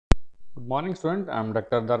Morning student, I am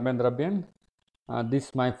Dr. Dharmendra B N. This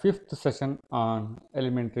is my fifth session on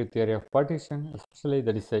elementary theory of partition, especially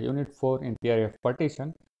that is a unit 4 in theory of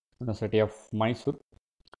partition, University of Mysuru.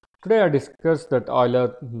 Today I discussed that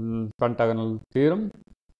Euler pentagonal theorem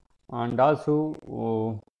and also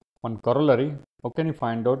one corollary. How can you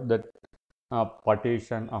find out that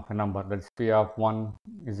partition of a number, that is P of 1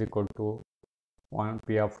 is equal to 1,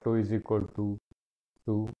 P of 2 is equal to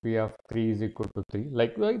 2, P of 3 is equal to 3.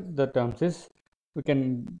 Likewise, the terms is we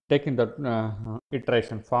can take in the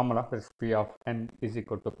iteration formula, that is P of n is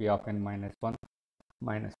equal to P of n minus 1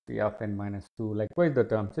 minus P of n minus 2. Likewise, the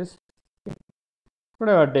terms is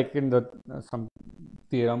today I have taken the some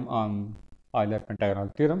theorem on Euler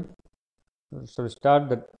pentagonal theorem. So we start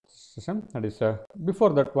that session. That is before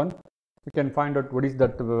that one, we can find out what is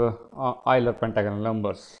that Euler pentagonal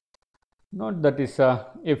numbers. Note that is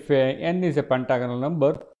if n is a pentagonal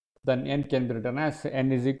number, then n can be written as n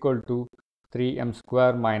is equal to 3m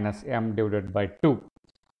square minus m divided by 2.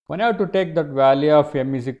 When I have to take that value of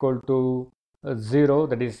m is equal to 0,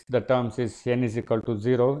 that is the terms is n is equal to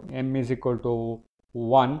 0, m is equal to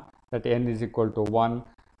 1, that n is equal to 1,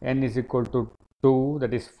 n is equal to 2,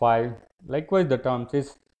 that is 5. Likewise, the terms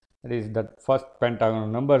is that is the first pentagonal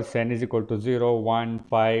numbers n is equal to 0, 1,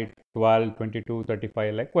 5, 12, 22,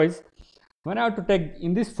 35. Likewise, when I have to take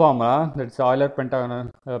in this formula, that's Euler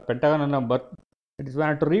pentagonal number, it is when I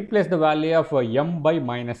have to replace the value of m by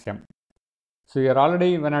minus m. So here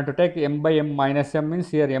already when I have to take m by m minus m means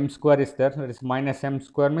here m square is there, that is minus m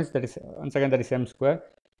square means that is once again that is m square.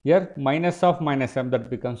 Here minus of minus m, that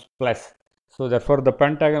becomes plus. So therefore the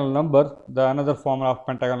pentagonal number, the another formula of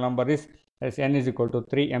pentagonal number is n is equal to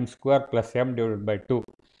 3m square plus m divided by 2.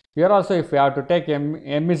 Here also if we have to take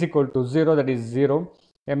m is equal to 0, that is 0,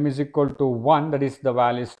 m is equal to 1, that is the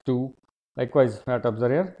value is 2. Likewise, we have to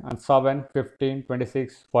observe here, and 7, 15,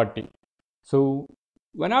 26, 40. So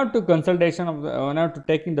when I have to consultation of when I have to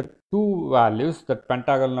taking the two values, the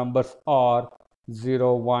pentagonal numbers are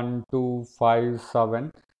 0, 1, 2, 5,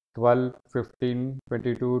 7, 12, 15,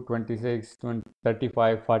 22, 26, 20,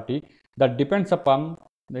 35, 40. That depends upon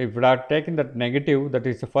if we are taking that negative, that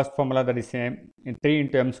is the first formula, that is in 3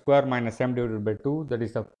 into m square minus m divided by 2, that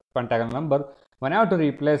is the pentagonal number. When I have to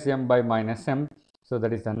replace m by minus m, so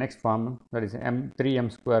that is the next form, that is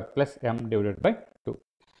 3m square plus m divided by 2.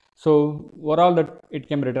 So overall that it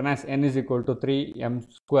can be written as n is equal to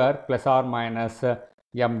 3m square plus or minus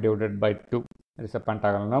m divided by 2. That is a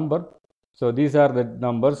pentagonal number. So these are the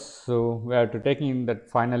numbers. So we have to take in that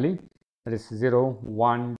finally, that is 0,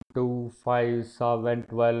 1, 2, 5, 7,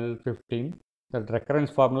 12, 15. The recurrence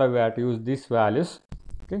formula we have to use these values.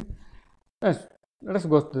 Okay. Yes. Let us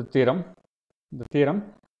go to the theorem. The theorem,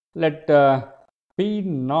 let P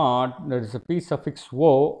naught, that is a P suffix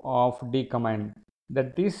O of D comma n,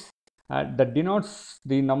 that is that denotes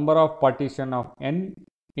the number of partition of n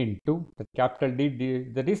into the capital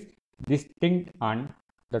D, that is distinct, and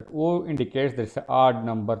that O indicates there is a odd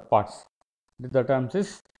number parts. The terms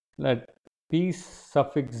is let P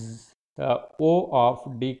suffix O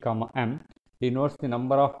of D comma m denotes the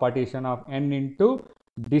number of partition of n into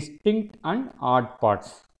distinct and odd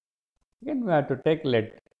parts. Again we have to take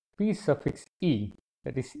let P suffix E,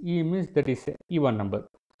 that is E means that is a even number,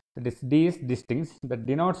 that is D is distinct, that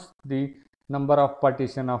denotes the number of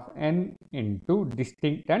partition of n into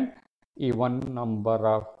distinct and even number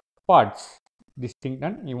of parts. Distinct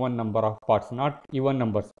and even number of parts, not even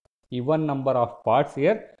numbers. Even number of parts,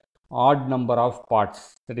 here odd number of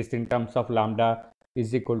parts, that is in terms of lambda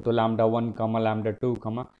is equal to lambda 1 comma lambda 2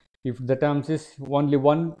 comma. If the terms is only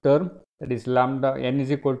one term, that is lambda n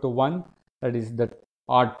is equal to 1, that is the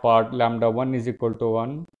odd part, lambda 1 is equal to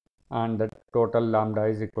 1, and the total lambda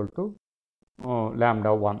is equal to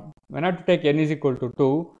lambda 1. When I have to take n is equal to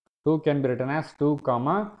 2, 2 can be written as 2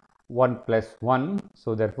 comma 1 plus 1.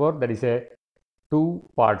 So therefore that is a 2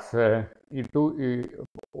 parts.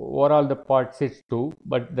 Overall the parts is 2,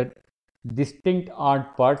 but the distinct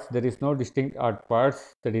odd parts, there is no distinct odd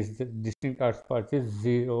parts, that is the distinct odd parts is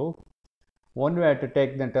 0. One way to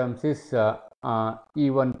take the terms is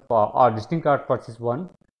even part, or distinct odd parts is 1,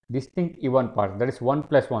 distinct even part, that is 1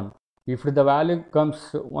 plus 1. If the value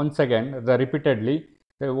comes once again repeatedly,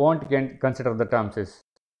 they won't consider the terms is.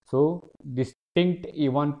 So distinct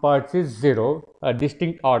even parts is 0,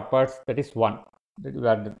 distinct odd parts, that is 1.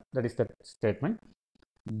 That is the statement.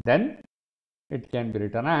 Then it can be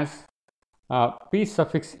written as P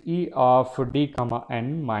suffix E of D comma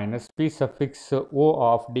n minus P suffix O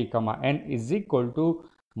of D comma n is equal to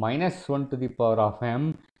minus 1 to the power of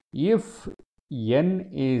m if n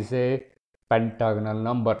is a pentagonal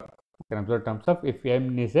number. You can observe terms of if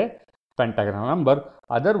m is a pentagonal number.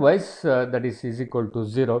 Otherwise, that is equal to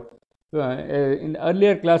 0. In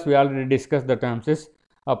earlier class, we already discussed the terms is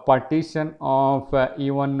a partition of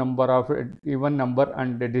even number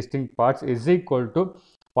and distinct parts is equal to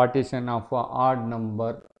partition of odd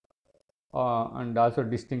number and also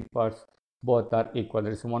distinct parts, both are equal.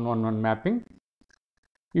 There is 1 1 1 mapping.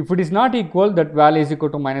 If it is not equal, that value is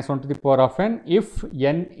equal to minus 1 to the power of n if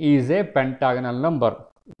n is a pentagonal number.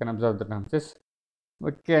 You can observe the terms.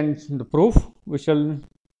 We can the proof. We shall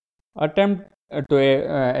attempt to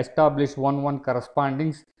establish 1 1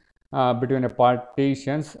 correspondings between a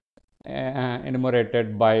partitions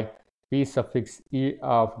enumerated by p suffix e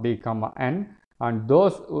of d comma n and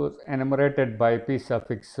those enumerated by p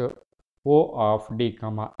suffix o of d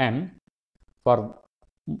comma n.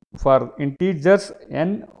 For integers n,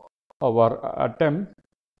 our attempt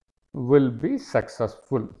will be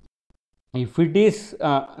successful. If it is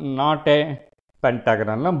not a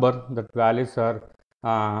pentagonal number, that values are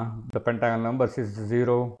the pentagonal numbers is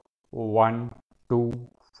 0, 1, 2,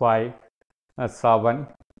 5, 7.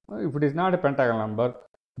 If it is not a pentagonal number,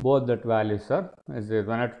 both that values are 0.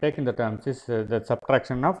 When I have taken the terms is the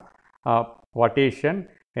subtraction of partition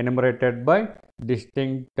enumerated by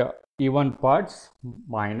distinct even parts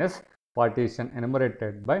minus partition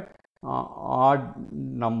enumerated by odd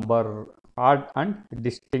and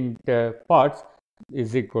distinct parts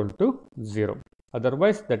is equal to 0.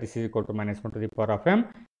 Otherwise, that is equal to minus 1 to the power of m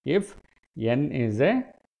if n is a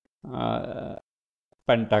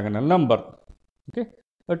pentagonal number. Okay,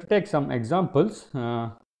 to take some examples.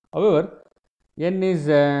 However, n is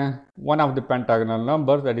one of the pentagonal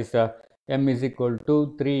numbers, that is m is equal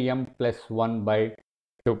to 3m plus 1 by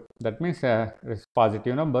 2. That means it is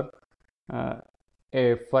positive number.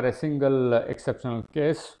 For a single exceptional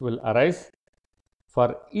case will arise.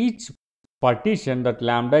 For each partition, that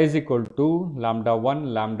lambda is equal to lambda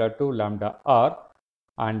 1, lambda 2, lambda r,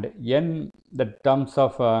 and n, the terms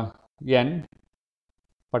of n,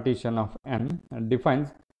 partition of n, defines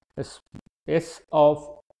s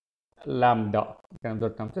of lambda. The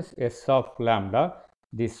terms is s of lambda,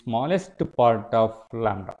 the smallest part of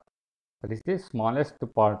lambda. That is the smallest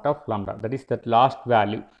part of lambda. That is that last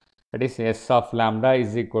value. That is s of lambda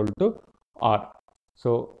is equal to r.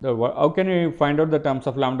 So, how can we find out the terms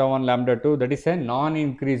of lambda 1, lambda 2? That is a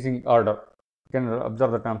non-increasing order. You can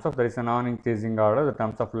observe the terms of, there is a non-increasing order. The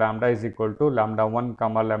terms of lambda is equal to lambda 1,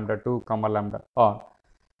 comma lambda 2, comma lambda r.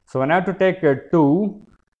 So, when I have to take 2,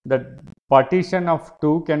 the partition of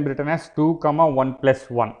 2 can be written as 2, comma 1 plus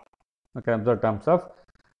 1. Okay, observe terms of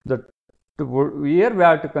the here we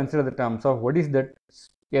have to consider the terms of what is that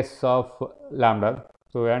s of lambda.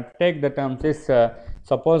 So, we have to take the terms is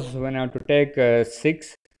suppose when I have to take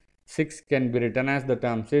 6 can be written as the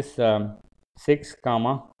terms is 6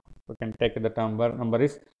 comma, we can take the number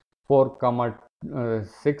is 4 comma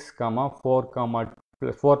 6 comma 4 comma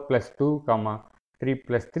 4 plus 2 comma 3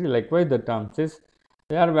 plus 3. Likewise, the terms is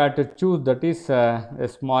here we have to choose that is the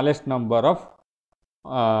smallest number of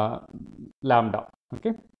lambda.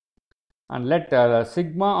 Okay, and let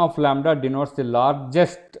sigma of lambda denotes the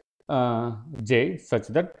largest j such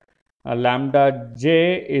that lambda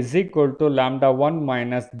j is equal to lambda 1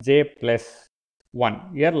 minus j plus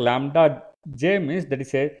 1. Here lambda j means that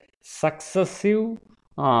is a successive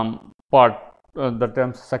part, the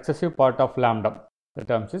terms successive part of lambda. The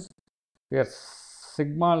terms is here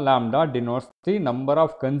sigma lambda denotes the number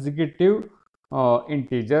of consecutive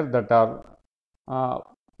integer that are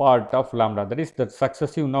part of lambda, that is the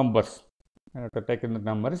successive numbers. To take in the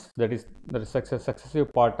numbers, that is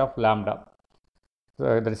successive part of lambda.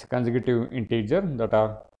 So, there is a consecutive integer that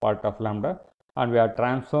are part of lambda, and we have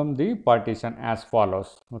transformed the partition as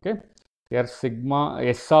follows. Okay, here sigma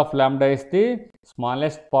s of lambda is the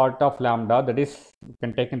smallest part of lambda, that is you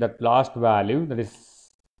can take in that last value, that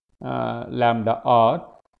is lambda r.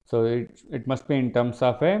 So, it must be in terms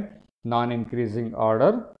of a non-increasing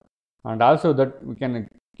order, and also that we can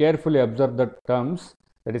carefully observe the terms,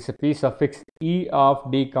 that is a p suffix e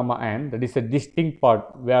of d comma n, that is a distinct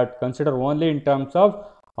part. We have to consider only in terms of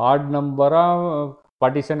odd number of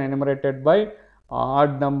partition enumerated by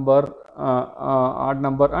odd number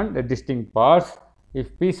and distinct parts.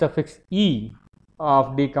 If p suffix e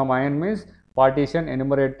of d comma n means partition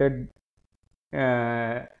enumerated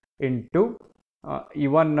into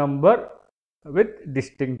even number with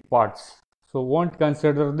distinct parts. So, won't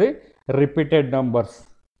consider the repeated numbers.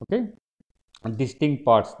 Okay, distinct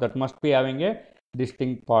parts, that must be having a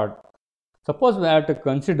distinct part. Suppose we have to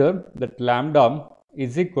consider that lambda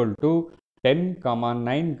is equal to 10 comma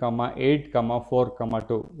 9 comma 8 comma 4 comma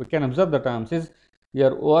 2. We can observe the terms is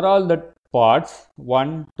here overall the parts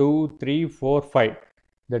 1 2 3 4 5,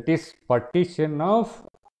 that is partition of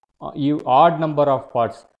odd number of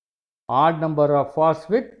parts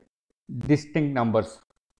with distinct numbers.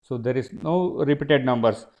 So there is no repeated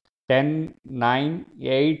numbers 10, 9,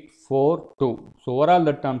 8, 4, 2. So overall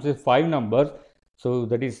the terms is 5 numbers. So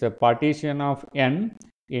that is a partition of n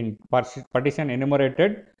in partition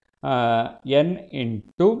enumerated n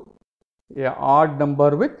into a odd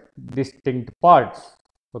number with distinct parts.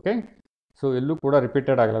 Okay. So you look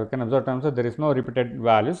repeated. We can observe terms there is no repeated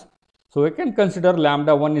values. So we can consider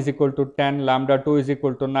lambda 1 is equal to 10, lambda 2 is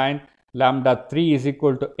equal to 9, lambda 3 is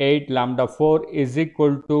equal to 8, lambda 4 is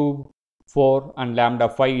equal to 4, and lambda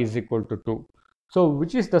 5 is equal to 2. So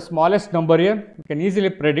which is the smallest number here? You can easily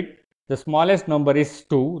predict the smallest number is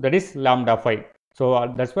 2, that is lambda 5.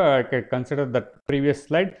 So that's why I can consider that previous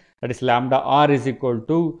slide, that is lambda r is equal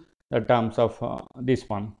to the terms of this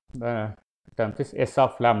one, the terms is s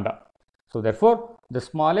of lambda. So therefore the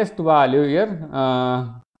smallest value here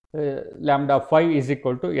lambda 5 is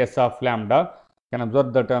equal to s of lambda. You can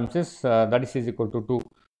observe the terms is that is equal to 2.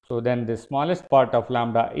 So then the smallest part of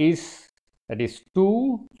lambda is, that is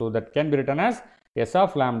 2. So that can be written as s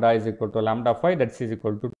of lambda is equal to lambda 5, that is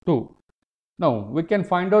equal to 2. Now we can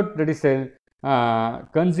find out that is a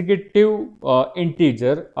consecutive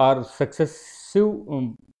integer or successive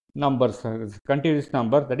numbers, continuous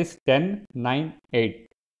number, that is 10, 9, 8. You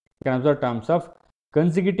can observe terms of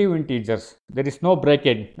consecutive integers. There is no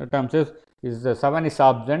bracket. The terms is 7 is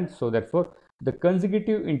absent. So therefore the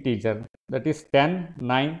consecutive integer, that is 10,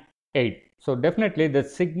 9, 8. So definitely the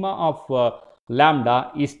sigma of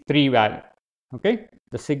lambda is 3 value. Okay,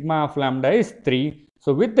 the sigma of lambda is 3.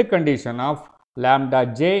 So with the condition of lambda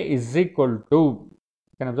j is equal to,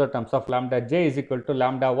 you can observe terms of lambda j is equal to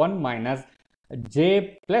lambda 1 minus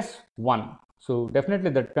j plus 1. So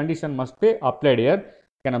definitely that condition must be applied here.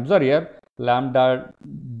 You can observe here lambda,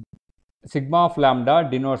 sigma of lambda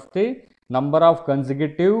denotes the number of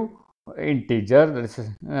consecutive integer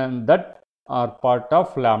that are part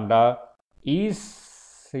of lambda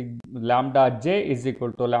is lambda j is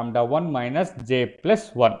equal to lambda 1 minus j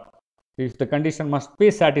plus 1. If the condition must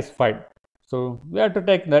be satisfied. So we have to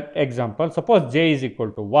take that example. Suppose j is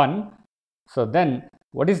equal to 1. So then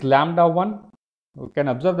what is lambda 1? We can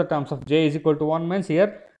observe the terms of j is equal to 1 means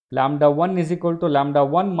here lambda 1 is equal to lambda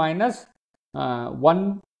 1 minus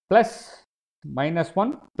 1 plus minus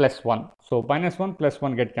 1 plus 1. So minus 1 plus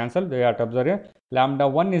 1 get cancelled. We have to observe here lambda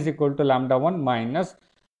 1 is equal to lambda 1 minus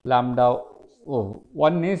lambda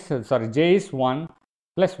 1 is j is 1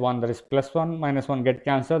 plus 1, that is plus 1 minus 1 get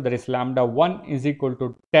cancelled, that is lambda 1 is equal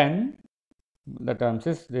to 10. The terms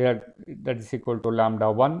is there, that is equal to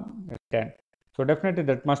lambda 1 10. So definitely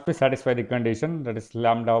that must be satisfy the condition, that is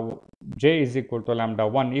lambda j is equal to lambda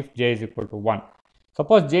 1 if j is equal to 1.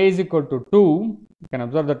 Suppose j is equal to 2, you can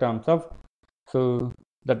observe the terms of, so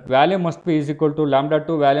that value must be is equal to lambda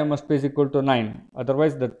 2 value must be is equal to 9,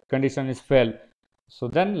 otherwise the condition is fail. So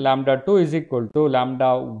then lambda 2 is equal to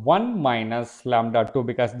lambda 1 minus lambda 2,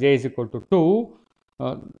 because j is equal to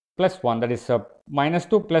 2 plus 1, that is minus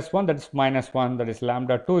 2 plus 1, that is minus 1, that is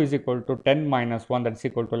lambda 2 is equal to 10 minus 1, that is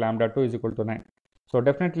equal to lambda 2 is equal to 9. So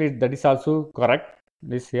definitely that is also correct.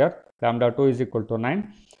 This here lambda 2 is equal to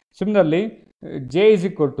 9. Similarly j is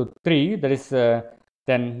equal to 3, that is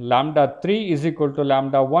then lambda 3 is equal to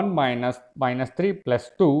lambda 1 minus 3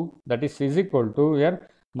 plus 2, that is equal to here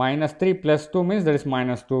minus 3 plus 2 means that is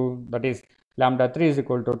minus 2, that is lambda 3 is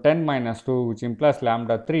equal to 10 minus 2, which implies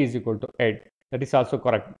lambda 3 is equal to 8. That is also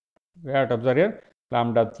correct. We have to observe here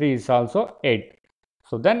lambda 3 is also 8.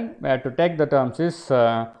 So then we have to take the terms is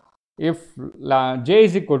if j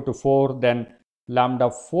is equal to 4, then lambda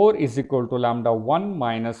 4 is equal to lambda 1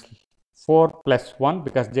 minus 4 plus 1,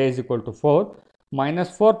 because j is equal to 4,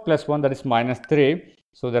 minus 4 plus 1, that is minus 3.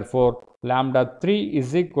 So therefore lambda 3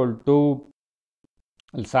 is equal to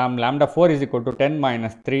lambda 4 is equal to 10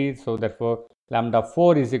 minus 3. So therefore lambda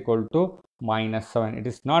 4 is equal to minus 7. It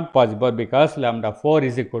is not possible because lambda 4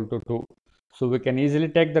 is equal to 2. So we can easily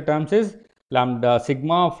take the terms is lambda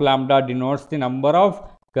sigma of lambda denotes the number of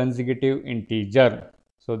consecutive integer.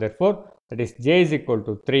 So therefore that is j is equal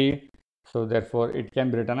to 3. So therefore it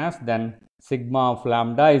can be written as then sigma of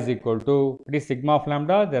lambda is equal to, what is sigma of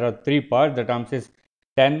lambda? There are 3 parts. The terms is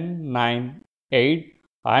 10, 9, 8,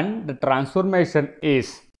 and the transformation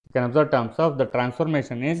is, you can observe terms of the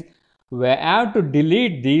transformation is, we have to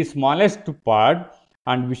delete the smallest part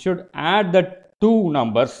and we should add the 2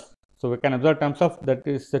 numbers. So we can observe terms of that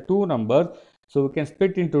is the 2 numbers. So we can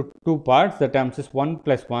split into 2 parts. The terms is 1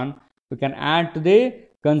 plus 1. We can add to the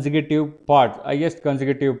consecutive parts, highest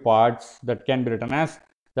consecutive parts, that can be written as,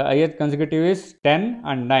 the highest consecutive is 10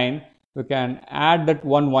 and 9. we can add that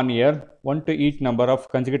 1 here, 1 to each number of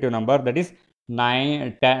consecutive number, that is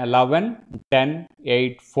 9, 10, 11, 10,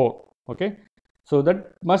 8, 4. Okay. So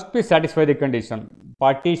that must be satisfy the condition.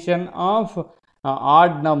 Partition of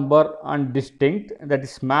odd number and distinct, that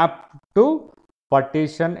is mapped to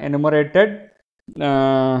partition enumerated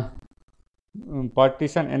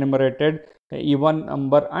even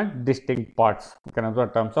number and distinct parts. You can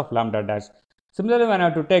observe terms of lambda dash. Similarly, when I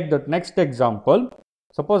have to take the next example,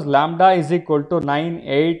 suppose lambda is equal to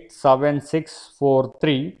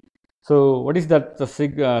 98763. So what is that? The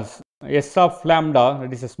S of lambda,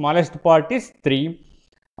 that is the smallest part is 3,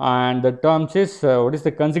 and the terms is what is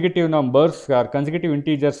the consecutive numbers or consecutive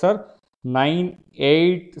integers are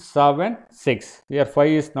 9876. Here 5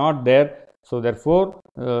 is not there, so therefore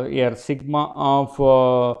here sigma of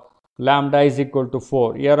lambda is equal to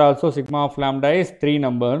 4. Here also sigma of lambda is 3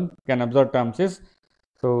 number, can observe terms is,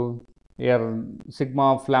 so here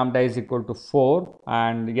sigma of lambda is equal to 4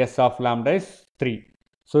 and S of lambda is 3.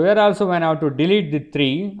 So here also when I have to delete the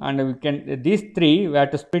 3, and we can, these 3 we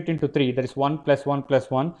have to split into 3, that is 1 plus 1 plus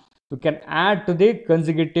 1, we can add to the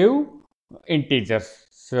consecutive integers.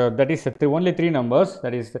 So that is only 3 numbers,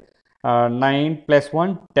 that is 9 plus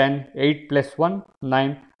 1 10, 8 plus 1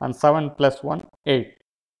 9, and 7 plus 1 8.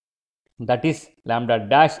 That is lambda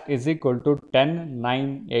dash is equal to 10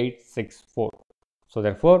 9 8 6 4. So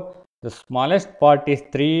therefore the smallest part is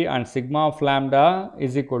 3 and sigma of lambda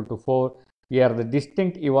is equal to 4. Here the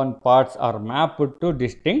distinct even parts are mapped to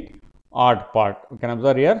distinct odd part. You can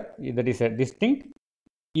observe here, that is a distinct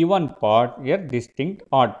even part, here distinct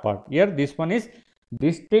odd part. Here this one is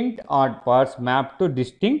distinct odd parts mapped to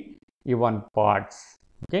distinct even parts.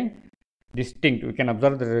 Okay, distinct, we can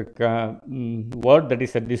observe the word, that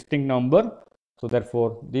is a distinct number. So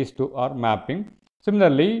therefore these two are mapping.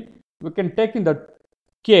 Similarly, we can take in the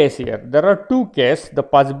case here, there are two cases. The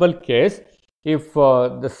possible case, if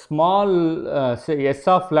the small say S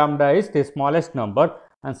of lambda is the smallest number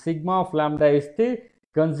and sigma of lambda is the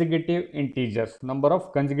consecutive integers, number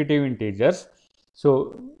of consecutive integers.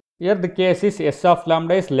 So here the case is S of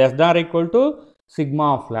lambda is less than or equal to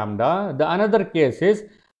sigma of lambda. The another case is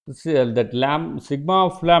that sigma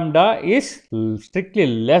of lambda is strictly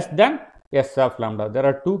less than S of lambda. There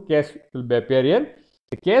are two cases will be appear here.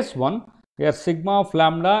 The case 1, where sigma of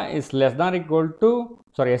lambda is less than or equal to,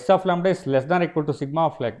 sorry, S of lambda is less than or equal to sigma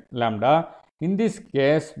of lambda. In this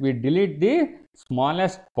case, we delete the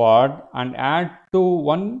smallest part and add to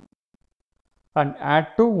 1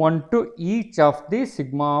 to each of the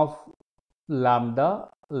sigma of lambda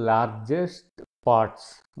largest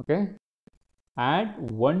parts. Okay,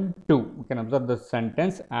 add 1 to, you can observe the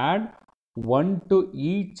sentence, add 1 to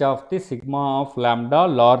each of the sigma of lambda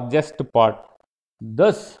largest part.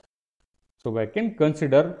 Thus, so I can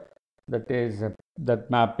consider that is that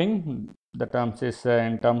mapping, the terms is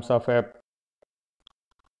in terms of a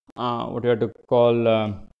what you have to call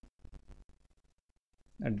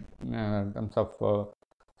in terms of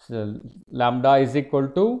lambda is equal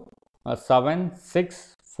to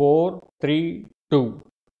 76432.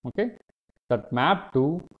 Okay, that map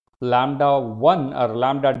to lambda 1 or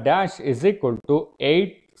lambda dash is equal to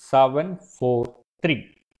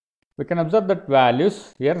 8743. We can observe that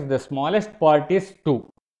values here, the smallest part is 2.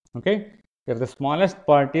 Okay, here the smallest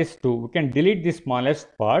part is 2. We can delete the smallest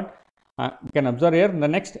part. We can observe here the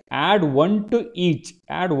next, add 1 to each,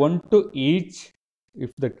 add 1 to each,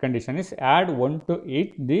 if the condition is add 1 to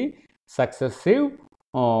each the successive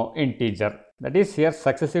integer, that is here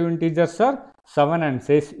successive integers are 7 and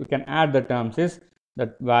 6. We can add the terms is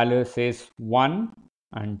that value says 1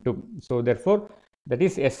 and 2. So therefore that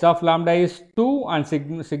is S of lambda is 2 and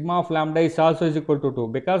sigma of lambda is also is equal to 2,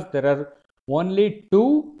 because there are only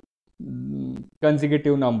 2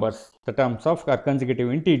 consecutive numbers, the terms of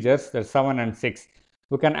consecutive integers, that is 7 and 6.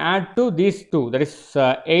 We can add to these two, that is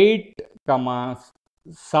 8 comma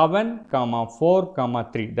 7 comma 4 comma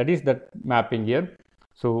 3, that is that mapping here.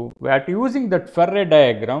 So we are using that Ferrari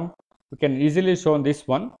diagram, we can easily show this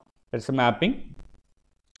one, that's a mapping.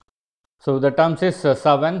 So the terms is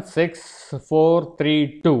 7 6 4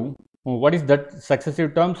 3 2. What is that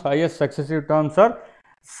successive terms? Highest successive terms are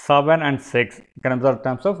 7 and 6. You can observe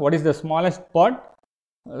terms of what is the smallest part,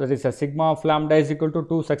 that is a sigma of lambda is equal to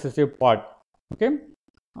 2 successive part. Okay,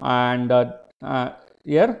 and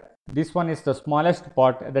here this one is the smallest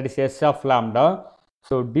part, that is S of lambda.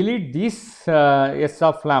 So delete this S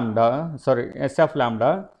of lambda, sorry, S of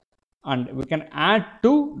lambda, and we can add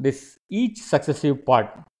to this each successive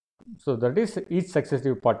part. So that is each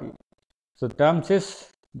successive part. So terms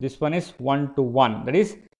is, this one is 1 to 1, that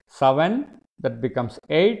is 7, that becomes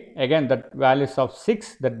 8, again that values of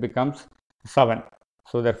 6, that becomes 7.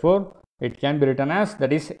 So therefore, it can be written as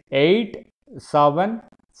that is 8, 7,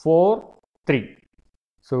 4, 3.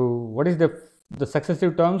 So what is the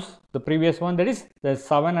successive terms? The previous one, that is the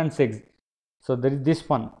 7 and 6. So there is this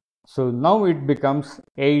one. So now it becomes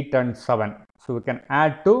 8 and 7. So we can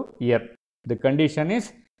add to here. The condition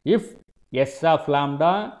is if S of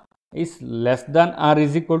lambda is less than or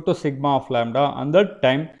is equal to sigma of lambda, on that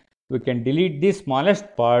time we can delete the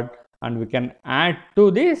smallest part and we can add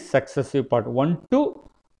to the successive part.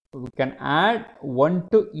 We can add 1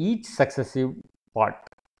 to each successive part.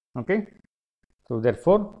 Okay. So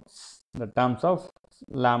therefore, the terms of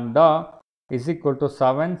lambda is equal to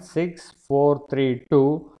 7, 6, 4, 3,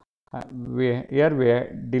 2. Here we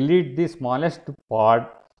delete the smallest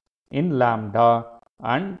part in lambda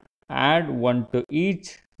and add 1 to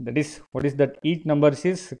each. That is, what is that? Each numbers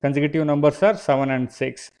is consecutive numbers are 7 and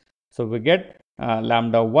 6. So we get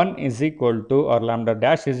lambda 1 is equal to, or lambda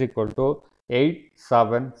dash is equal to 8,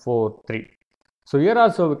 7, 4, 3. So here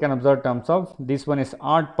also we can observe terms of this one is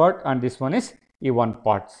odd part and this one is even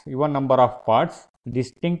parts, even number of parts,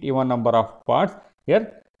 distinct even number of parts,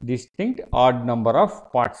 here distinct odd number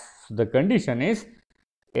of parts. So the condition is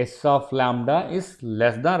S of lambda is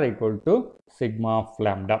less than or equal to sigma of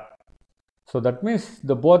lambda. So that means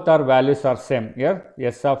the both our values are same. Here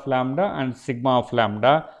S of lambda and sigma of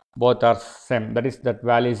lambda both are same. That is, that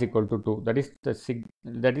value is equal to 2.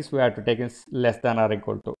 That is we have to take as less than or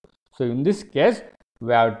equal to. So in this case,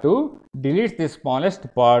 we have to delete the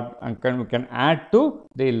smallest part and we can add to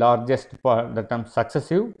the largest part, the term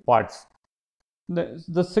successive parts.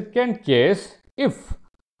 The second case, if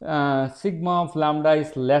sigma of lambda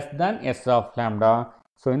is less than S of lambda.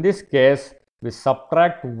 So in this case, we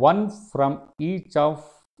subtract 1 from each of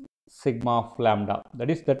sigma of lambda. That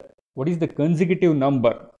is, what is the consecutive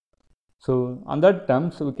number. So on that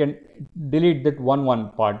terms, we can delete that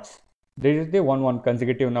 1 parts. This is the 1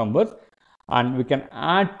 consecutive numbers, and we can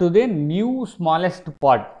add to the new smallest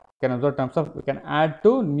part. Can observe terms of, we can add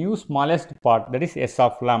to new smallest part, that is S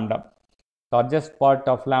of lambda, largest part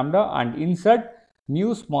of lambda, and insert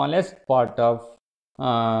new smallest part of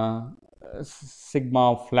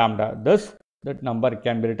sigma of lambda. Thus that number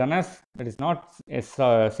can be written as, that is not S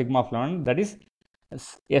sigma of lambda, that is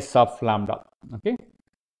S of lambda. Okay.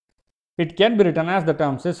 It can be written as the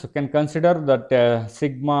terms is, you can consider that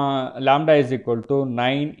sigma lambda is equal to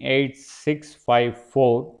 9, 8, 6, 5,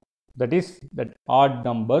 4. That is that odd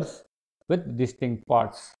numbers with distinct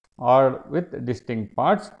parts, or with distinct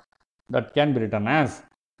parts, that can be written as,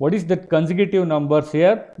 what is that consecutive numbers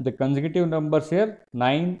here? The consecutive numbers here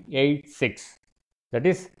 9, 8, 6. That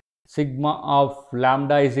is sigma of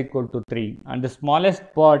lambda is equal to 3, and the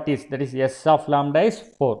smallest part is, that is S of lambda is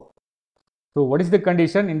 4. So what is the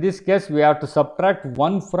condition? In this case, we have to subtract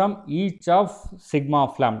 1 from each of sigma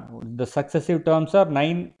of lambda. The successive terms are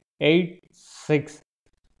 9, 8, 6.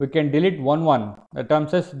 We can delete 1. The term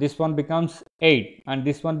says this one becomes 8 and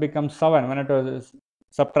this one becomes 7. When it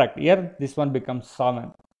subtract here, this one becomes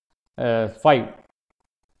 5. The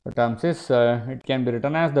term says it can be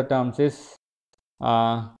written as, the term says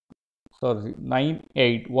 9,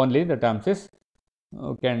 8 only. The term says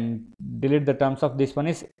you can delete the terms of this one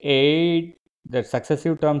is 8. The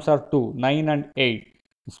successive terms are 2, 9 and 8.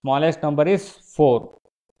 The smallest number is 4.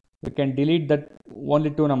 We can delete that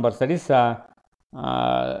only 2 numbers. That is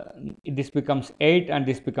this becomes 8 and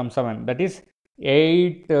this becomes 7. That is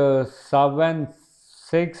 8, 7,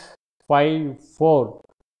 6, 5, 4.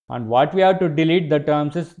 And what we have to delete the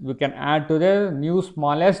terms is, we can add to the new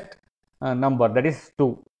smallest number, that is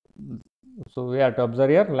 2. So we have to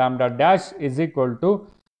observe here, lambda dash is equal to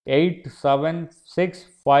 8, 7, 6,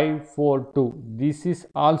 5, 4, 2. This is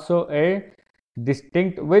also a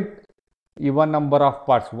distinct with even number of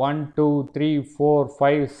parts, 1, 2, 3, 4,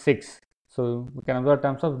 5, 6. So we can observe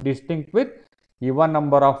terms of distinct with even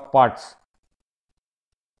number of parts.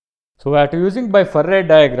 So we are using by Fourier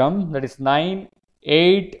diagram, that is 9,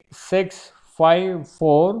 8, 6, 5,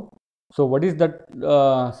 4. So what is that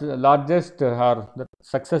largest or the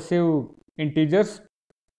successive integers?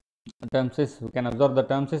 The terms is, we can observe the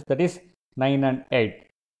terms is, that is 9 and 8.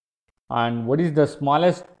 And what is the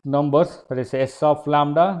smallest numbers? That is S of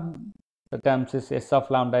lambda. The terms is S of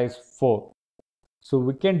lambda is 4. So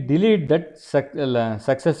we can delete that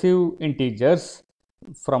successive integers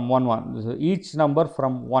from 1. So each number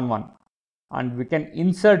from 1, and we can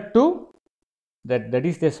insert to that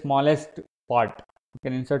is the smallest part. We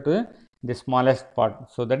can insert to the smallest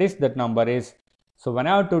part. So that is, that number is, so when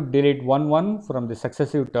I have to delete 1 from the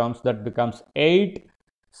successive terms, that becomes 8,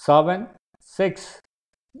 7, 6,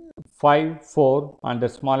 5, 4, and the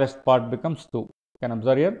smallest part becomes 2. You can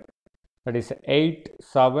observe here, that is 8,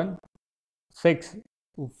 7, 6,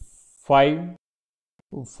 5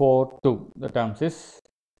 4 2, the terms is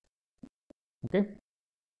okay.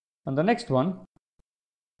 And the next one,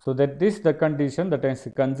 so that this the condition that is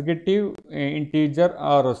consecutive integer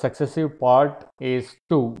or successive part is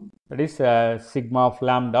 2, that is sigma of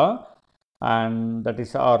lambda, and that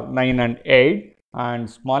is our 9 and 8, and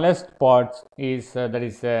smallest parts is that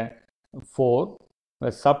is 4.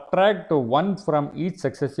 Subtract 1 from each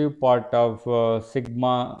successive part of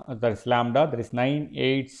sigma, that is lambda, that is 9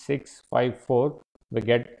 8 6 5 4, we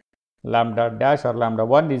get lambda dash or lambda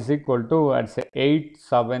 1 is equal to, let's say, 8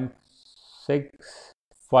 7 6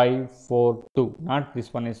 5 4 2, not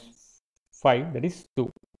this one is 5, that is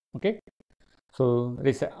 2. Okay, so there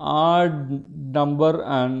is an odd number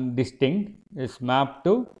and distinct is mapped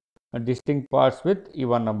to distinct parts with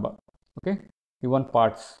even number. Okay, even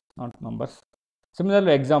parts, not numbers.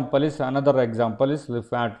 Similarly, another example is, if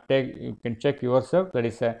you have to take, you can check yourself, that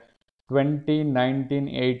is a 20 19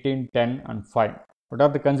 18 10 and 5. What are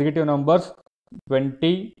the consecutive numbers?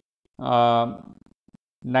 20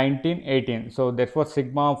 19 18. So therefore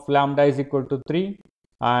sigma of lambda is equal to 3,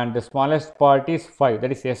 and the smallest part is 5,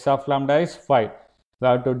 that is s of lambda is 5. We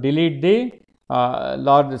have to delete the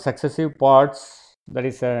large successive parts, that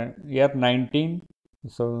is here 19,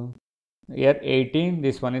 so here 18,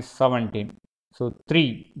 this one is 17, so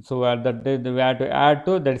 3. So that we have to add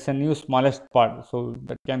to, that is a new smallest part, so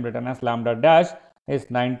that can be written as lambda dash is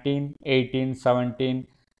 19 18 17,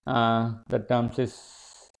 the terms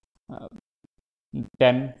is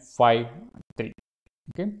 10 5 3.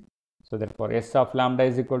 Okay, so therefore s of lambda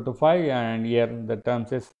is equal to 5, and here the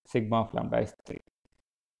terms is sigma of lambda is 3.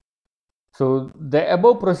 So the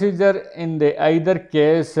above procedure in the either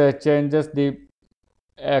case changes the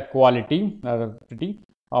quality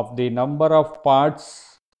of the number of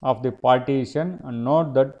parts of the partition, and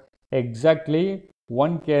note that exactly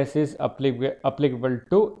one case is applicable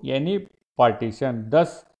to any partition.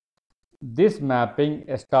 Thus this mapping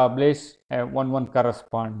establishes a one-one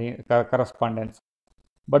correspondence.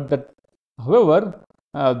 But however,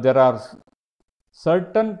 there are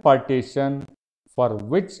certain partition for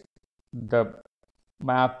which the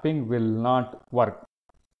mapping will not work.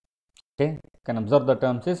 Okay, you can observe the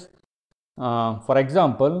terms is, for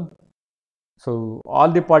example, so all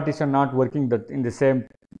the partition not working that in the same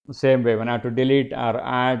way. When I have to delete or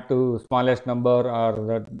add to smallest number,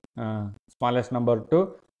 or the smallest number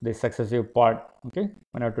to the successive part. Okay,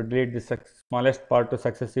 when I have to delete the smallest part to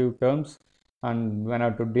successive terms, and when I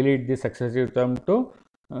have to delete the successive term to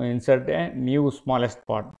insert a new smallest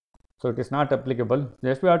part, so it is not applicable.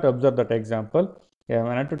 Just we have to observe that example. Yeah,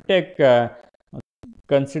 when I have to take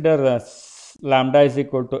consider lambda is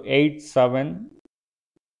equal to 8 7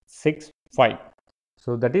 6 5.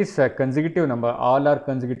 So that is a consecutive number, all are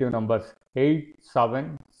consecutive numbers, 8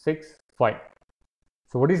 7 6 5.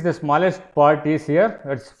 So what is the smallest part is here?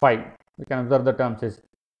 It's 5. We can observe the terms is,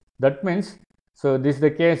 that means, so this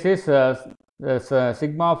the case is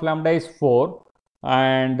sigma of lambda is 4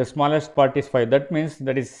 and the smallest part is 5. That means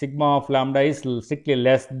that is sigma of lambda is strictly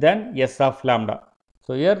less than s of lambda.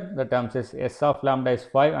 So here the terms is s of lambda is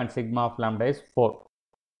 5 and sigma of lambda is 4.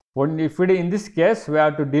 When if it in this case we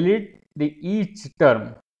have to delete the each term,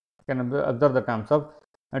 you can observe the terms of,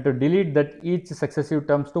 and to delete that each successive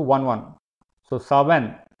terms to 1 1. So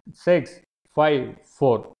 7 6 5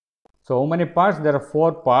 4. So how many parts? There are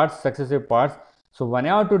 4 parts, successive parts. So when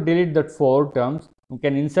you have to delete that 4 terms, you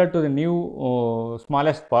can insert to the new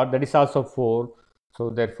smallest part, that is also 4. So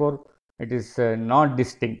therefore it is not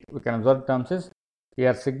distinct. We can observe terms is,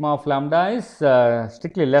 here sigma of lambda is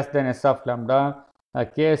strictly less than s of lambda.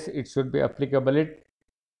 Case it should be applicable,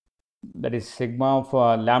 that is sigma of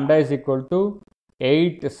lambda is equal to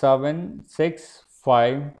 8 7 6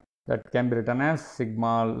 5, that can be written as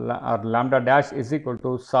sigma or lambda dash is equal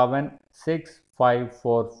to 7 6 5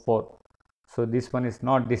 4 4. So this one is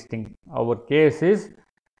not distinct. Our case is,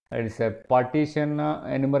 it is a partition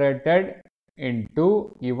enumerated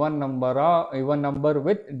into even number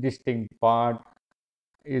with distinct part,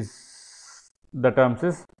 is the terms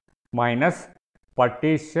is minus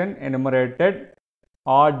partition enumerated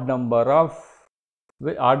odd number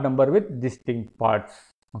with distinct parts.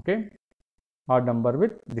 Okay, odd number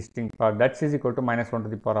with distinct part, that is equal to minus 1 to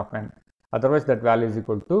the power of n. Otherwise that value is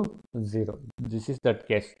equal to 0. This is that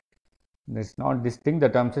case. It is not distinct. The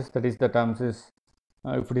terms is, that is the terms is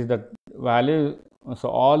if it is the value, so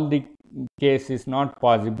all the case is not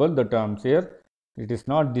possible. The terms here, it is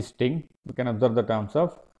not distinct. We can observe the terms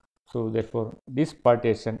of, so therefore this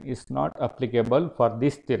partition is not applicable for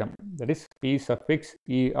this theorem, that is p suffix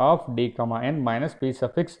e of d comma n minus p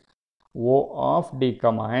suffix o of d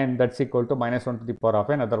comma n, that's equal to minus 1 to the power of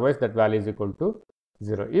n. Otherwise that value is equal to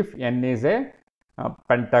 0 if n is a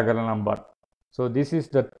pentagonal number. So, this is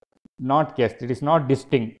the not case, it is not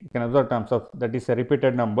distinct. You can observe terms of that is a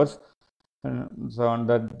repeated numbers. So, on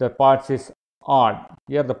the parts is odd,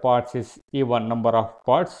 here the parts is even number of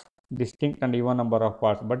parts, distinct and even number of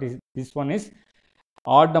parts, but this one is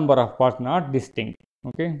odd number of parts, not distinct.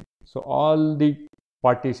 Okay, so all the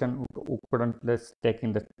partition we couldn't let's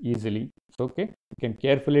taking that easily. So, okay, you can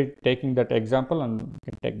carefully taking that example and you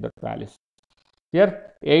can take that values.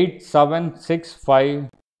 Here 8, 7, 6, 5,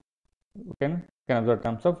 you can observe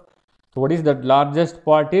terms of. So, what is the largest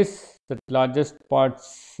part is, the largest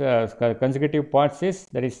parts consecutive parts is,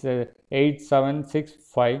 that is 8, 7, 6,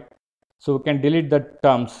 5. So, we can delete the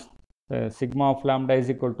terms, sigma of lambda is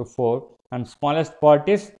equal to 4 and smallest part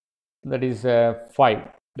is, that is 5,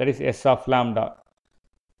 that is S of lambda.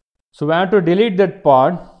 So, we have to delete that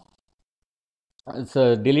part.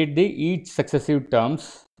 So, delete the each successive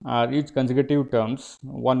terms or each consecutive terms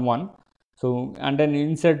 1 1. So, and then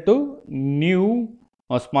insert to new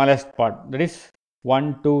smallest part, that is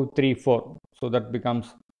 1 2 3 4. So, that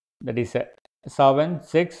becomes, that is 7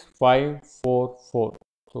 6 5 4 4.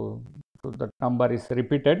 So, that number is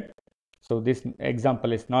repeated. So, this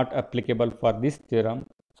example is not applicable for this theorem.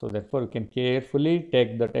 So, therefore, you can carefully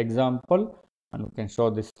take that example and we can show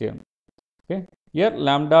this theorem. Okay. Here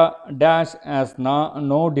lambda dash has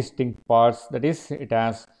no distinct parts, that is it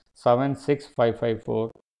has 7 6 5 5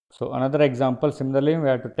 4. So, another example similarly we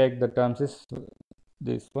have to take the terms is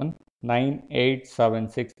this one 9 8 7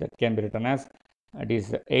 6, that can be written as it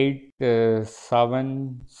is 8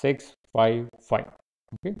 7 6 5 5.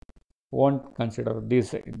 Okay, won't consider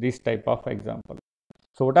this type of example.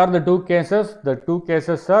 So, what are the two cases? The two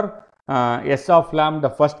cases are S of lambda,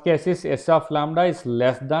 the first case is S of lambda is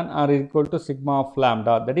less than or equal to sigma of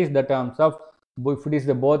lambda, that is the terms of if it is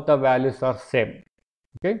the both the values are same.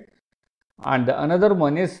 Okay, and the another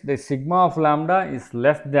one is the sigma of lambda is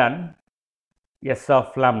less than S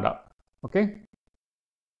of lambda. Okay,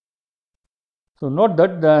 so note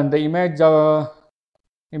that the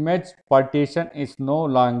image partition is no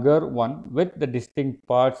longer one with the distinct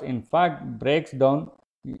parts, in fact breaks down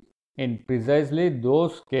in precisely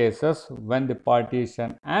those cases when the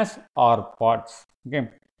partition has R parts. Okay.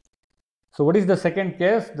 So, what is the second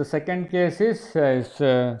case? The second case is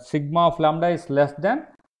sigma of lambda is less than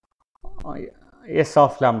S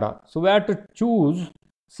of lambda. So, we have to choose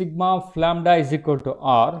sigma of lambda is equal to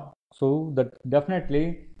R. So, that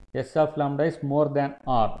definitely S of lambda is more than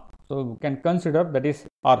R. So, we can consider that is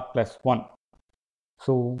R plus 1.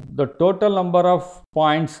 So, the total number of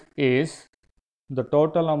points is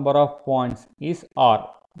R.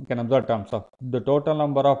 You can observe terms of the total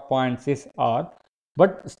number of points is R,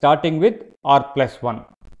 but starting with R plus 1.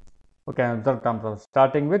 Okay, observe terms of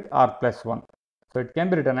starting with R plus 1. So, it can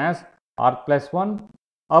be written as R plus 1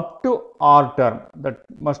 up to R term, that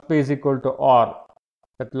must be is equal to R,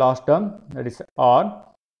 that last term, that is R.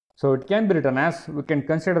 So, it can be written as, we can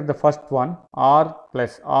consider the first one R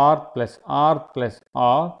plus R plus R plus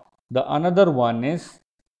R, the another one is,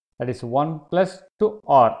 that is 1 plus 2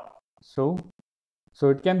 R. So,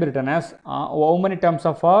 it can be written as how many terms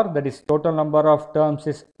of R, that is total number of terms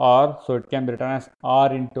is R. So, it can be written as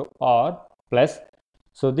R into R plus,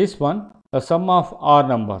 so this one the sum of R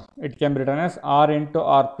number, it can be written as R into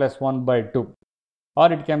R plus 1 by 2,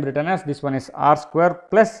 or it can be written as this one is R square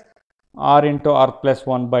plus R into R plus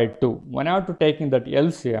 1 by 2. When I have to take in that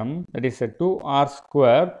LCM, that is a 2R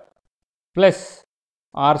square plus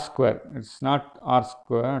R square, it is not R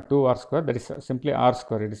square, 2R square, that is simply R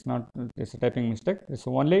square, it is not, it is a typing mistake, it is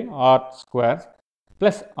only R square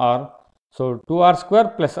plus R. So, 2R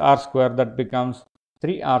square plus R square, that becomes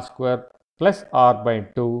 3R square plus R by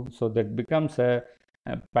 2. So, that becomes a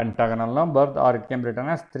pentagonal number, or it can be written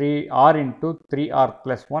as 3R into 3R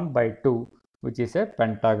plus 1 by 2, which is a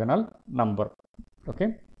pentagonal number.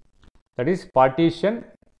 Okay, that is partition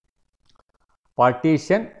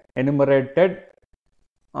enumerated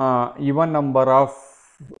even number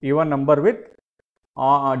with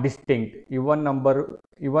distinct even number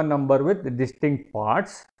with distinct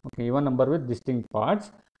parts. Okay, even number with distinct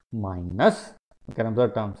parts minus, you can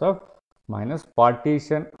observe terms of minus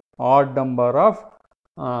partition odd number of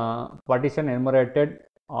partition enumerated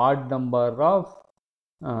odd number of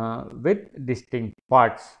with distinct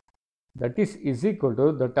parts, that is equal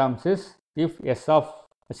to the terms is, if S of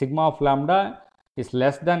sigma of lambda is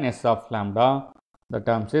less than S of lambda, the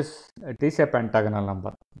terms is, it is a pentagonal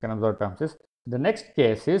number. You can observe terms is. The next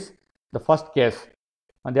case is the first case.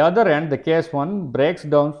 On the other end, the case 1 breaks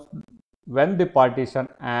down when the partition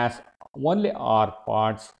has only R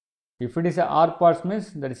parts. If it is a R parts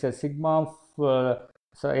means that is a sigma of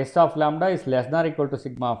So S of lambda is less than or equal to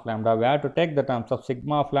sigma of lambda. We have to take the terms of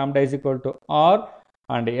sigma of lambda is equal to R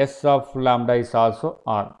and S of lambda is also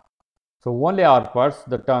R. So only R parts,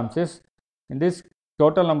 the terms is in this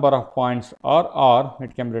total number of points are R,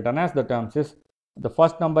 it can be written as the terms is the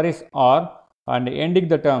first number is R and ending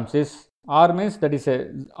the terms is R means that is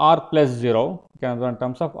a R plus 0, you can observe in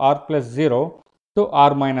terms of R plus 0 to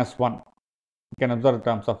R minus 1, you can observe in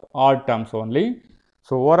terms of R terms only.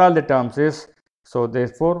 So overall the terms is, so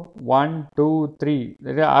therefore 1, 2, 3,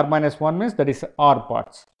 R minus 1 means that is R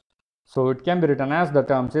parts. So it can be written as the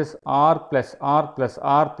terms is R plus R plus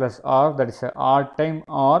R plus R, that is a R time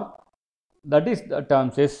R, that is the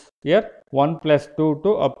terms is here 1 plus 2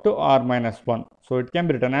 to up to R minus 1. So it can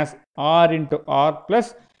be written as R into R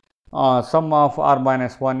plus sum of R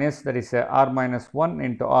minus 1 is, that is a R minus 1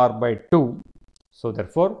 into R by 2. So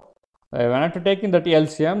therefore when I have to take in that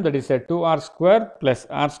LCM, that is a 2R square plus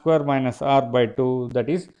R square minus R by 2, that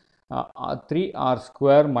is 3R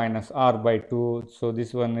square minus R by 2. So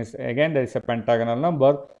this one is again there is a pentagonal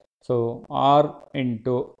number. So R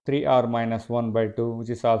into 3R minus 1 by 2, which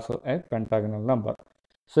is also a pentagonal number.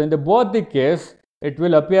 So in the both the case, it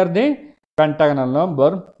will appear the pentagonal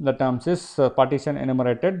number. The terms is partition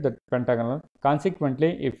enumerated, the pentagonal.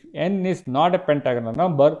 Consequently, if n is not a pentagonal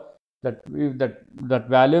number, that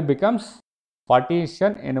value becomes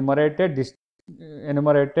partition enumerated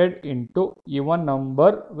into even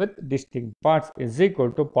number with distinct parts is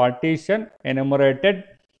equal to partition enumerated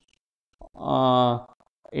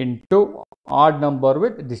into odd number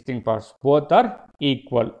with distinct parts. Both are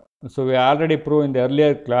equal. So we already proved in the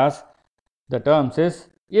earlier class the terms is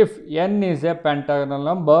if n is a pentagonal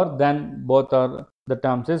number, then both are the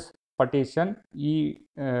terms is partition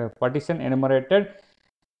enumerated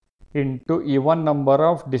into even number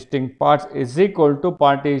of distinct parts is equal to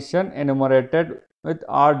partition enumerated with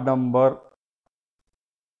odd number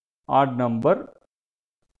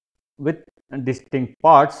with distinct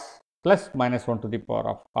parts plus minus 1 to the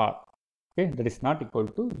power of R. Okay, that is not equal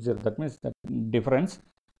to 0. That means the difference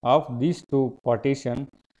of these two partition,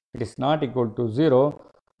 it is not equal to 0,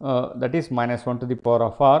 that is minus 1 to the power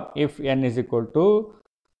of R if n is equal to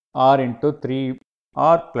R into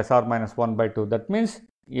 3R plus R minus 1 by 2. That means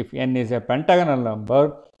if n is a pentagonal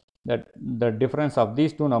number, that the difference of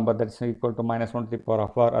these two numbers, that is equal to minus 1 to the power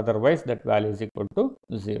of R, otherwise that value is equal to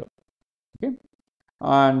 0. Okay.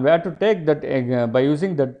 And we have to take that by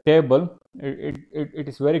using the table, it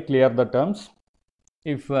is very clear the terms.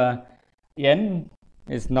 If n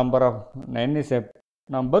is a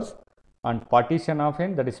numbers and partition of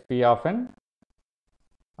n, that is P of n,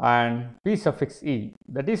 and P suffix e,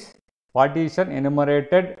 that is partition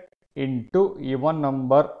enumerated into even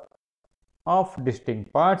number of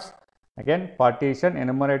distinct parts, again partition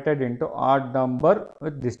enumerated into odd number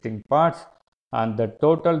with distinct parts, and the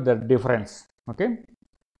total, the difference. Okay.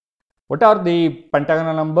 What are the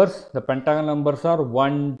pentagonal numbers? The pentagonal numbers are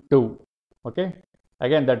 1, 2. Okay.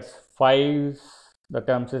 Again, that's 5, the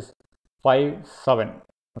terms is 5, 7.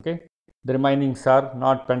 Okay. The remainings are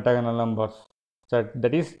not pentagonal numbers. So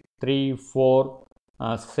that is 3, 4,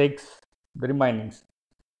 6, the remainings.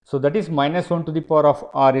 So that is minus 1 to the power of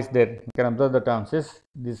R is there. You can observe the terms is,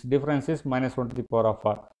 this difference is minus 1 to the power of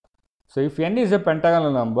R. So if n is a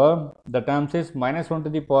pentagonal number, the terms is minus 1 to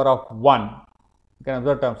the power of 1. You can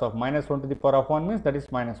observe terms of minus 1 to the power of 1 means that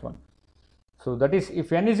is minus 1. So that is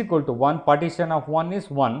if n is equal to 1, partition of 1 is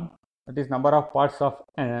 1, that is number of parts of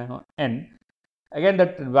n. Again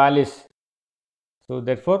that values. So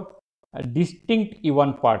therefore distinct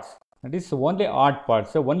even parts, that is only odd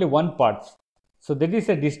parts, so only one parts. So that is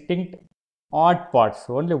a distinct odd parts,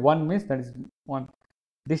 so only one means that is one.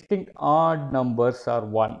 Distinct odd numbers are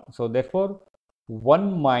 1. So therefore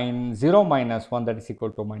 0 minus 1, that is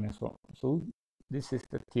equal to minus 1. So this is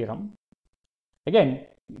the theorem. Again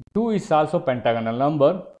 2 is also pentagonal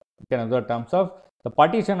number. You can observe terms of the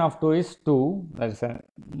partition of 2 is 2, that is a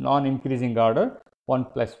non-increasing order, 1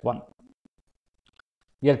 plus 1.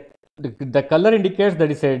 Here the color indicates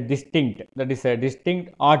that is a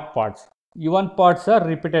distinct odd parts. Even parts are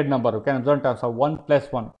repeated number. You can observe terms of 1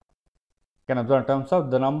 plus 1. You can observe terms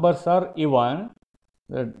of the numbers are even,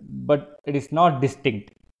 but it is not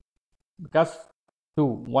distinct, because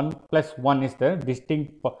 1 plus 1 is the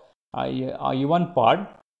distinct even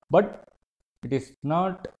part, but it is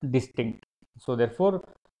not distinct. So therefore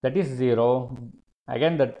that is 0.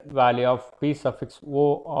 Again that value of P suffix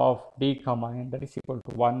O of D comma n, that is equal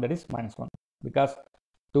to 1, that is minus 1, because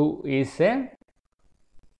 2 is a,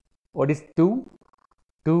 what is 2?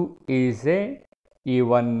 2 is a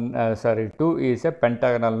even 2 is a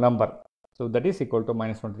pentagonal number. So that is equal to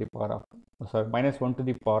minus 1 to the power of minus 1 to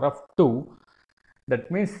the power of 2. that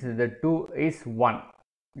means the 2 is 1.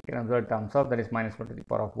 You can observe terms of that is minus 1 to the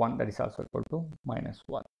power of 1, that is also equal to minus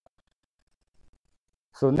 1.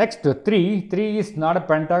 So next 3 is not a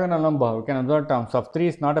pentagonal number. We can observe terms of 3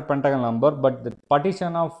 is not a pentagonal number, but the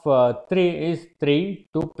partition of 3 is 3,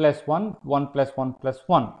 2 plus 1, 1 plus 1 plus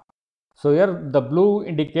 1. So here the blue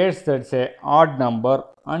indicates that it's a odd number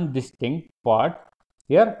and distinct part.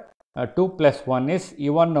 Here 2 plus 1 is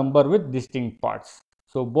even number with distinct parts.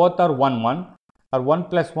 So both are 1 1 or 1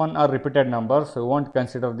 plus 1 are repeated numbers. So we won't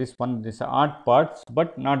consider this one, this odd parts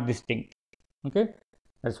but not distinct. Okay,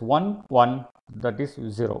 that's 1 1, that is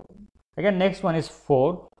 0. Again next one is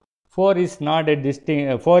 4. 4 is not a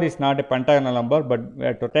distinct 4 is not a pentagonal number, but we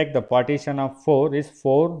have to take the partition of 4 is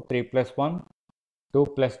 4, 3 plus 1, 2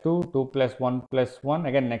 plus 2, 2 plus 1 plus 1.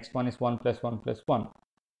 Again next one is 1 plus 1 plus 1,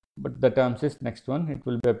 but the terms is next one, it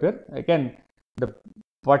will be appear. Again the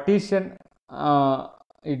partition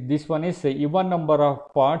this one is a even number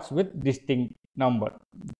of parts with distinct number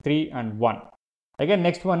 3 and 1. Again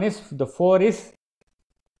next one is the 4 is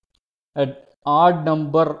an odd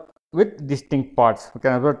number with distinct parts. We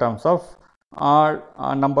can observe terms of odd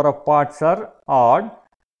number of parts are odd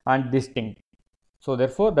and distinct. So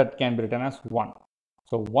therefore that can be written as 1.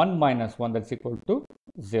 So 1 minus 1, that's equal to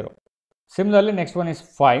 0. Similarly next one is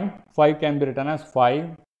 5. 5 can be written as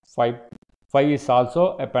 5. 5 is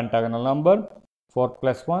also a pentagonal number. 4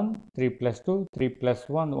 plus 1, 3 plus 2, 3 plus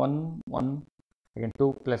 1, 1, 1, again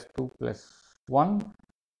 2 plus 2 plus 1,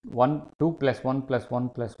 1, 2 plus 1 plus 1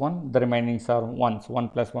 plus 1, the remainings are 1s, 1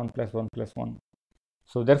 plus 1 plus 1 plus 1.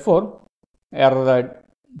 So therefore,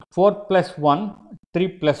 4 plus 1, 3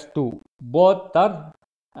 plus 2, both are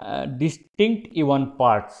distinct even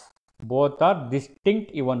parts. Both are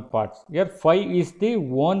distinct even parts. Here 5 is the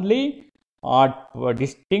only odd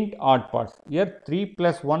distinct odd parts. Here 3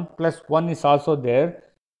 plus 1 plus 1 is also there,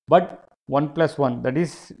 but 1 plus 1, that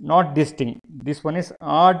is not distinct. This one is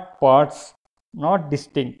odd parts, not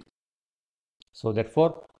distinct. So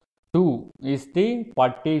therefore 2 is the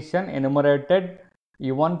partition enumerated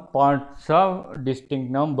even parts of distinct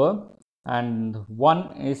number, and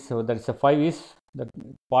 1 is, so that is a 5 is the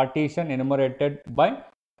partition enumerated by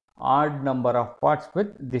odd number of parts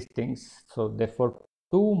with distinct. So therefore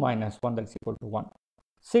 2 minus 1, that is equal to 1.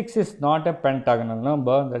 6 is not a pentagonal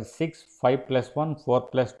number, that is 6, 5 plus 1, 4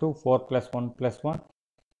 plus 2, 4 plus 1 plus 1,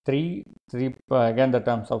 3, again the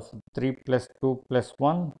terms of 3 plus 2 plus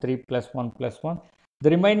 1, 3 plus 1 plus 1. The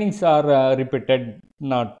remainings are repeated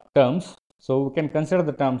terms. So we can consider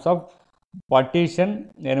the terms of partition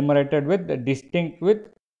enumerated with distinct with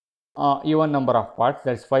even number of parts,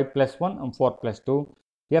 that is 5 plus 1 and 4 plus 2.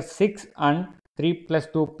 Here 6 and 3 plus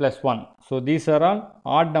 2 plus 1. So these are all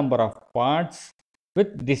odd number of parts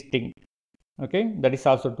with distinct. Okay, that is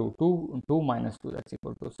also 2. 2 minus 2, that's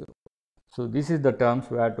equal to 0. So this is the terms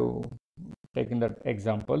we have to take in the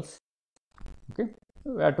examples. Okay,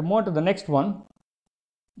 we have to move to the next one.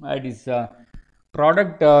 It is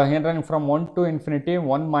product here running from 1 to infinity,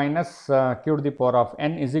 1 minus q to the power of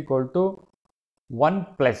n is equal to 1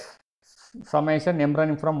 plus summation m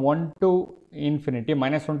running from 1 to infinity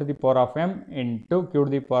minus 1 to the power of m into q to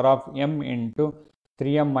the power of m into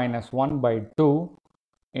 3m minus 1 by 2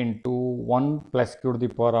 into 1 plus q to the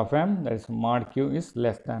power of m, that is mod q is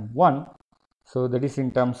less than 1. So that is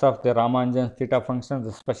in terms of the Ramanujan theta function,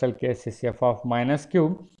 the special case is f of minus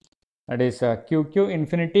q, that is q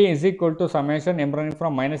infinity is equal to summation m running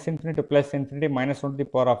from minus infinity to plus infinity minus 1 to the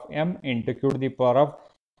power of m into q to the power of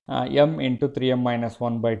m into 3m minus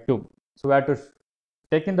 1 by 2. So we have to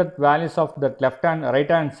take in the values of the left hand right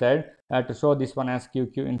hand side, I have to show this one as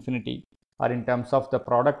q infinity, or in terms of the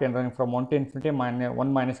product n running from 1 to infinity minus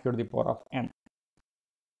 1 minus q to the power of n.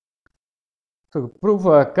 So proof,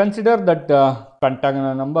 consider that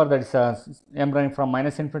pentagonal number, that is m running from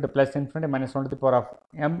minus infinity to plus infinity minus 1 to the power of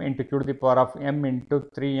m into q to the power of m into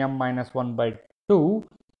 3m minus 1 by 2.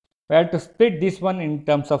 We have to split this one in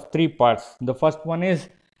terms of 3 parts. The first one is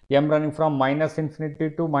m running from minus infinity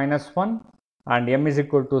to minus 1 and m is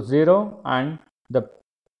equal to 0 and the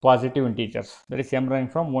positive integers, that is m running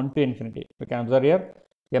from 1 to infinity. We can observe here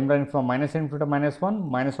m running from minus infinity to minus 1,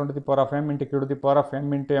 minus 1 to the power of m into q to the power of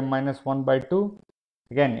m into m minus 1 by 2.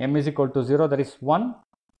 Again m is equal to 0, that is 1.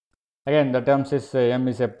 Again the terms is m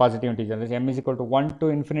is a positive integer, that is m is equal to 1 to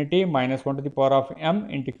infinity minus 1 to the power of m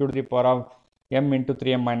into q to the power of m into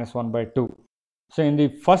 3m minus 1 by 2. So in the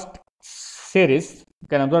first series you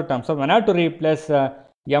can observe terms of when I have to replace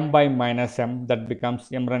m by minus m, that becomes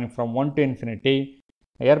m running from 1 to infinity.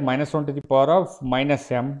 Here minus 1 to the power of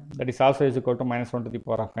minus m, that is also is equal to minus 1 to the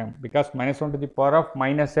power of m, because minus 1 to the power of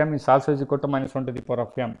minus m is also is equal to minus 1 to the power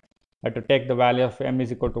of m. I have to take the value of m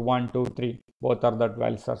is equal to 1, 2, 3, both are that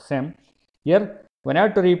values are same. Here when I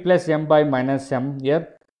have to replace m by minus m,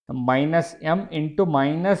 here minus m into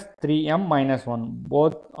minus 3m minus 1,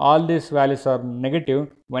 both all these values are negative.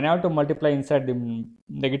 When I have to multiply inside the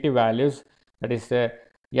negative values, that is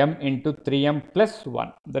m into 3m plus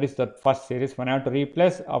 1, that is the first series. When I have to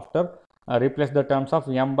replace after replace the terms of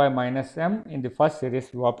m by minus m in the first series,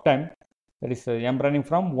 we obtain that is m running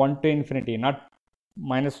from 1 to infinity, not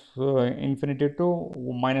minus infinity to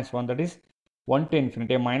minus 1, that is 1 to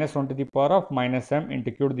infinity, minus 1 to the power of minus m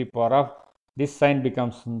into q to the power of, this sign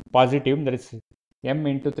becomes positive, that is m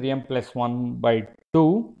into 3m plus 1 by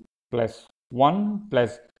 2 plus 1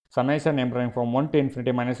 plus summation m running from 1 to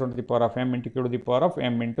infinity minus 1 to the power of m into q to the power of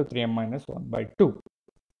m into 3m minus 1 by 2.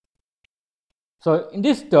 So in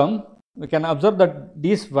this term, we can observe that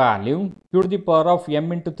this value q to the power of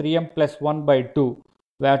m into 3m plus 1 by 2,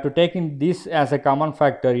 we have to take in this as a common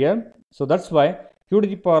factor here. So that's why q to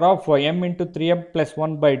the power of m into 3m plus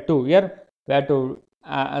 1 by 2, here we have to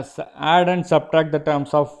add and subtract the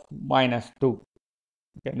terms of minus 2.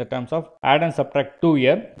 Okay, the terms of add and subtract 2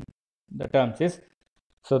 here, the terms is,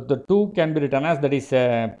 so the 2 can be written as, that is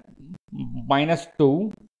minus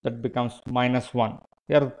 2, that becomes minus 1.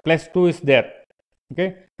 Here plus 2 is there.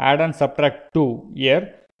 Okay, add and subtract 2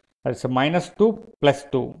 here, that's a minus 2 plus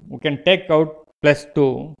 2. We can take out plus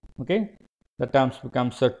 2. Okay, the terms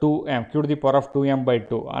becomes 2m, q to the power of 2m by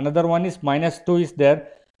 2. Another one is minus 2 is there,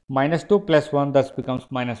 minus 2 plus 1, thus becomes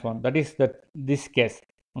minus 1. That is this case.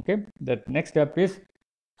 Okay, the next step is,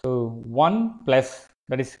 so 1 plus,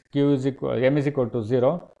 that is q is equal, m is equal to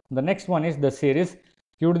 0. The next one is the series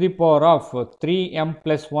q to the power of 3m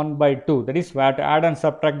plus 1 by 2, that is we have to add and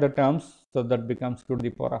subtract the terms, so that becomes q to the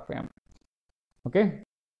power of m. Okay,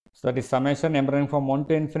 so that is summation m running from 1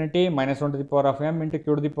 to infinity minus 1 to the power of m into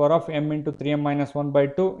q to the power of m into 3m minus 1 by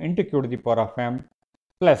 2 into q to the power of m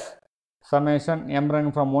plus summation m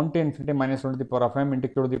running from 1 to infinity minus 1 to the power of m into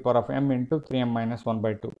q to the power of m into 3m minus 1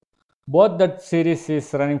 by 2. Both that series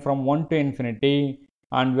is running from 1 to infinity,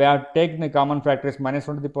 and we have taken the common factor is minus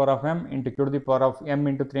 1 to the power of m into q to the power of m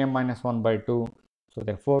into 3m minus 1 by 2. So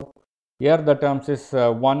therefore here the terms is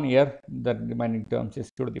 1, here the remaining terms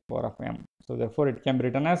is q to the power of m. So therefore it can be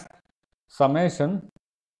written as summation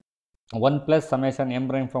 1 plus summation m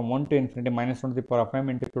running from 1 to infinity minus 1 to the power of m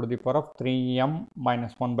into q to the power of 3m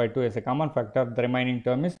minus 1 by 2 as a common factor. The remaining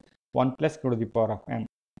term is 1 plus q to the power of m.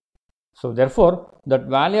 So therefore that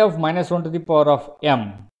value of minus 1 to the power of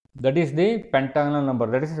m, that is the pentagonal number,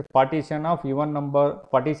 that is a partition of even number,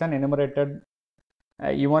 partition enumerated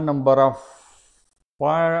even number of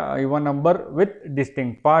even number with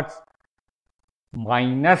distinct parts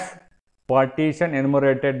minus partition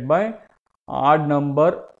enumerated by odd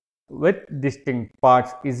number with distinct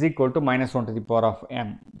parts is equal to minus 1 to the power of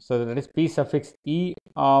m. So that is p suffix e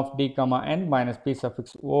of d comma n minus p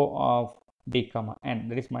suffix o of d comma n,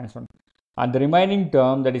 that is minus 1. And the remaining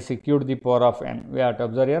term, that is q to the power of n, we have to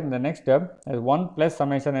observe here in the next step as 1 plus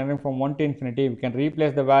summation n from 1 to infinity. We can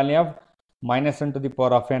replace the value of minus n to the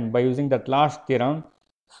power of n by using that last theorem.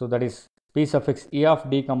 So that is p suffix e of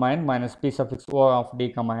d comma n minus p suffix o of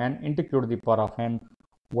d comma n into q to the power of n.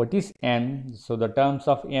 What is n? So the terms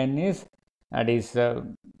of n is, that is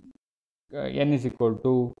n is equal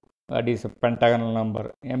to, that is a pentagonal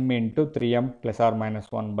number m into 3m plus or minus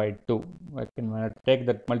 1 by 2. I can take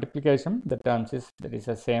that multiplication, the terms is, that is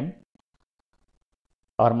the same,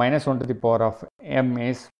 or minus 1 to the power of m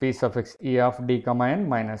is p suffix e of d comma n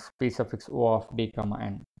minus p suffix o of d comma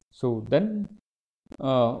n. So then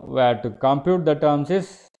we have to compute the terms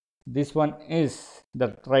is, this one is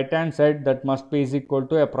the right hand side, that must be is equal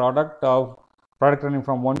to a product running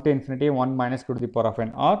from 1 to infinity 1 minus q to the power of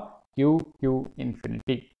n, or q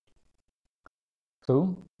infinity.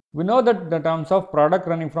 So we know that the terms of product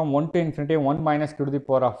running from 1 to infinity 1 minus q to the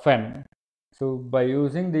power of n. So by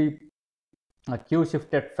using the q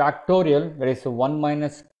shifted factorial, there is 1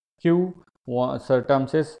 minus q, so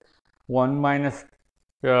terms is 1 minus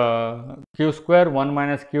q square, 1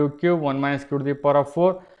 minus q cube, 1 minus q to the power of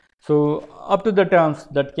 4. So up to the terms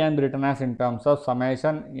that can be written as in terms of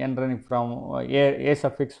summation n running from a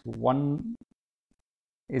suffix 1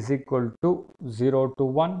 is equal to 0 to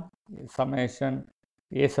 1, summation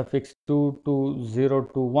a suffix 2 to 0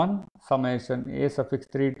 to 1, summation a suffix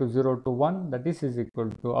 3 to 0 to 1, that is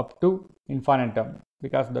equal to up to infinite term,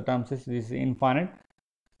 because the terms is infinite,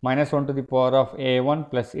 minus 1 to the power of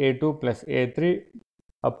a1 plus a2 plus a3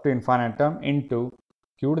 up to infinite term into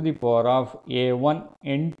q to the power of a1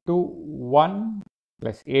 into 1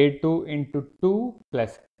 plus a2 into 2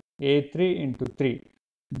 plus a3 into 3.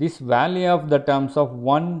 this value of the terms of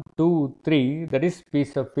 1, 2, 3, that is P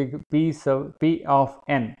of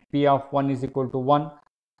n. P of 1 is equal to 1,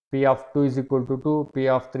 P of 2 is equal to 2, P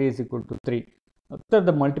of 3 is equal to 3. After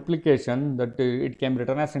the multiplication, that it can be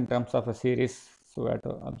written as in terms of a series. So, we have to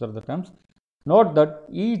observe the terms. Note that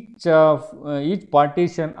each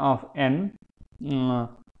partition of n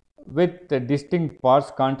with distinct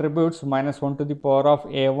parts contributes minus 1 to the power of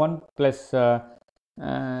a1 plus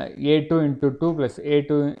a2 into 2 plus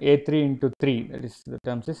a3 into 3, that is the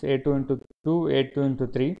terms is a2 into 2, a2 into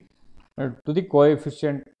 3 to the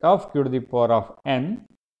coefficient of q to the power of n.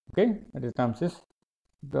 Okay, that is terms is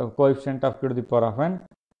the coefficient of q to the power of n,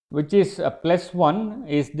 which is plus 1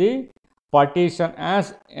 is the partition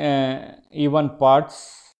as even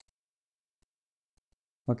parts,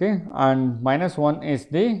 okay, and minus 1 is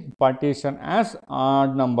the partition as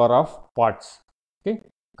odd number of parts. Okay,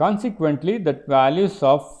 consequently, the values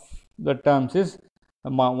of the terms is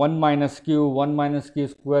 1 minus q, 1 minus q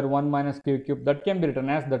square, 1 minus q cube, that can be written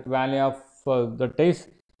as that value of that is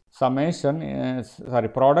summation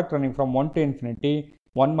product running from 1 to infinity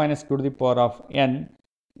 1 minus q to the power of n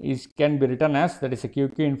is can be written as, that is a q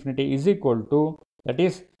infinity is equal to, that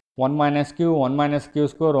is 1 minus q, 1 minus q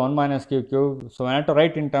square, 1 minus q cube. So, I have to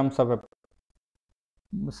write in terms of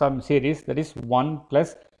some series, that is 1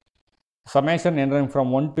 plus summation entering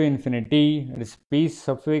from 1 to infinity, that is p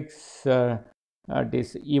suffix it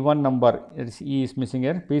is even number, it is e is missing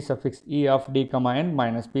here, p suffix e of d comma n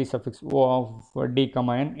minus p suffix o of d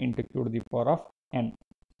comma n into q to the power of n.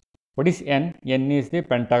 What is n? N is the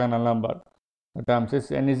pentagonal number. The terms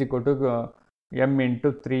is n is equal to m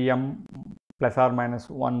into 3m plus or minus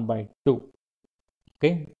 1 by 2.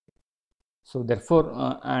 Okay. So,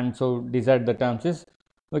 therefore, and so these are the terms is,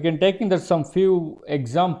 we can take in that some few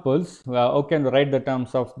examples. How can we write the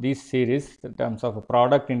terms of this series, the terms of a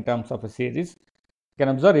product in terms of a series. You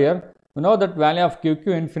can observe here, we know that value of q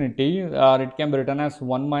infinity, it can be written as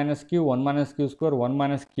 1 minus q, 1 minus q square, 1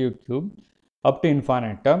 minus q cube up to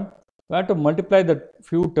infinite term. We have to multiply the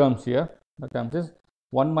few terms here. The terms is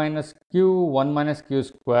 1 minus q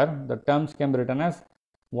square, the terms can be written as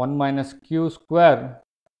 1 minus q square,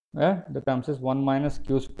 the terms is 1 minus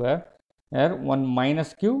q square, here 1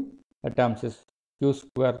 minus q, the terms is q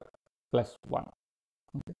square plus 1.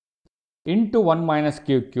 Okay. Into 1 minus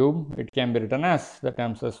q cube, it can be written as, the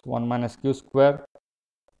terms is 1 minus q square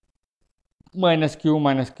minus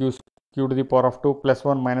q to the power of 2 plus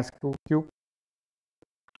 1 minus q cube.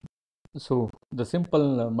 So, the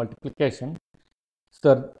simple multiplication.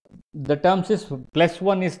 So, the terms is plus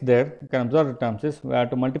 1 is there, you can observe the terms is, we have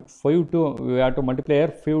to multiply here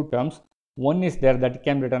few terms, 1 is there, that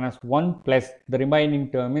can be written as 1 plus the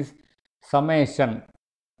remaining term is summation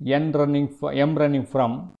m running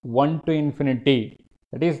from 1 to infinity,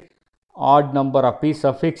 that is odd number of p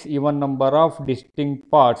suffix even number of distinct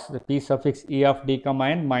parts, the p suffix e of d comma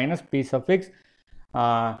n minus p suffix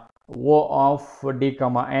o of d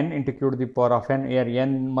comma n into q to the power of n. Here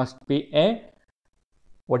n must be a,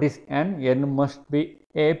 what is n? N must be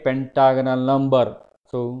a pentagonal number.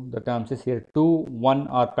 So, the terms is here 2, 1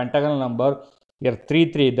 are pentagonal number, here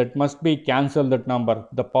 3, 3, that must be cancelled, that number,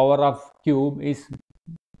 the power of cube is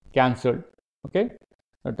cancelled. Okay.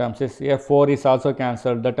 The terms is here 4 is also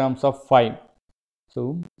cancelled, the terms of 5.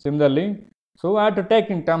 So, similarly, so I have to take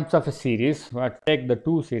in terms of a series, I have to take the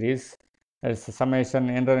two series as summation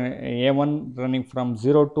a1 running from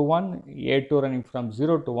 0 to 1, a2 running from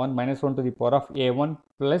 0 to 1 minus 1 to the power of a1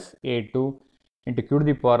 plus a2 into q to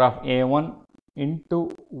the power of a1 into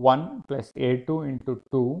 1 plus a2 into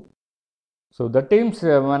 2. So, that means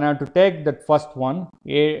when I have to take that first one,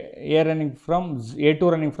 a2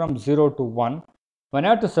 running from 0 to 1, when I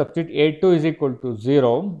have to substitute a2 is equal to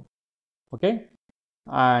 0, okay,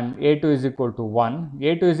 and a2 is equal to 1,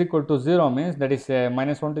 a2 is equal to 0 means, that is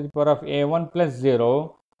minus 1 to the power of a1 plus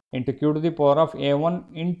 0 into q to the power of a1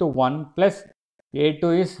 into 1 plus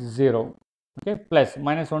a2 is 0, okay, plus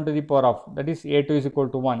minus 1 to the power of, that is a2 is equal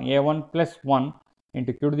to 1, a1 plus 1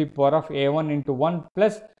 into q to the power of a1 into 1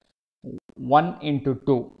 plus 1 into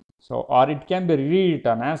 2. So, or it can be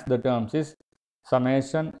rewritten as, the terms is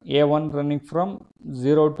summation a1 running from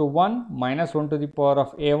 0 to 1 minus 1 to the power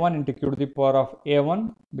of a1 into q to the power of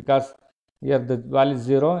a1, because here the value is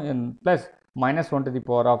 0, and plus minus 1 to the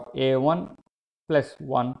power of a1 plus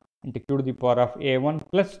 1 into q to the power of a1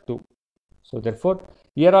 plus 2. So, therefore,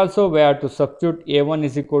 here also we have to substitute a1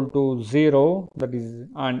 is equal to 0, that is,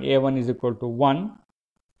 and a1 is equal to 1.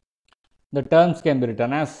 The terms can be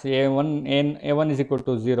written as a1 is equal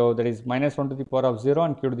to 0, that is minus 1 to the power of 0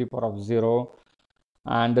 and q to the power of 0,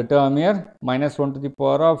 and the term here minus 1 to the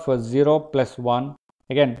power of 0 plus 1,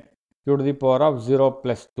 again q to the power of 0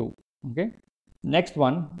 plus 2. Okay. Next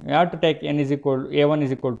one, we have to take n is equal a1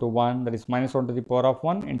 is equal to 1, that is minus 1 to the power of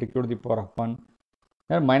 1 into q to the power of 1.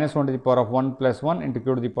 Then minus 1 to the power of 1 plus 1 into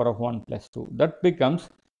q to the power of 1 plus 2. That becomes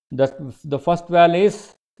the first value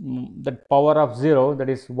is that power of 0, that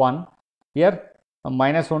is 1. Here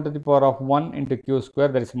minus 1 to the power of 1 into q square,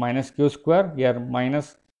 that is minus q square. Here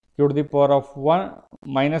minus q to the power of 1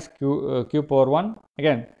 minus q power 1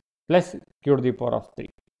 again plus q to the power of 3.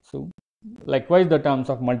 So likewise the terms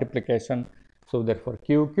of multiplication. So therefore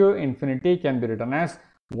q infinity can be written as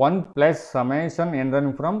 1 plus summation n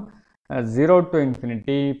running from 0 to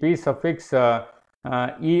infinity p suffix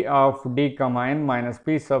e of d comma n minus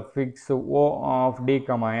p suffix o of d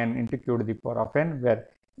comma n into q to the power of n, where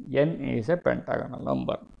n is a pentagonal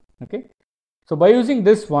number. Okay. So by using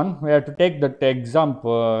this one, we have to take that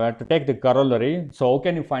example, we have to take the corollary. So how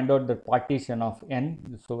can you find out the partition of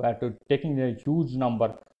n? So we have to taking a huge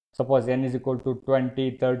number. Suppose n is equal to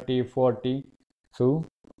 20, 30, 40. So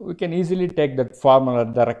we can easily take that formula,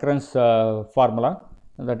 the recurrence formula.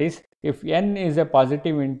 That is, if n is a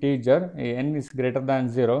positive integer, n is greater than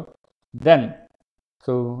 0, then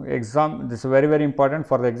so this is very important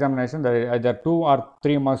for the examination. There are either 2 or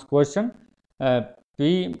 3 marks question.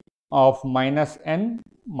 P of minus n,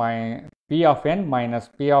 p of n minus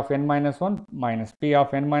p of n minus 1 minus p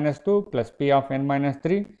of n minus 2 plus p of n minus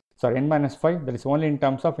 3, sorry, n minus 5. That is only in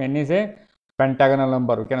terms of n is a pentagonal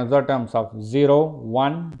number. We can observe terms of 0,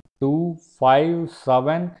 1, 2, 5,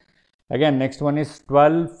 7. Again, next one is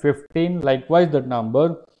 12, 15. Likewise, that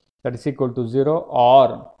number that is equal to 0,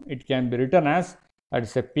 or it can be written as, that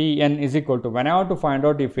is a Pn is equal to, when I want to find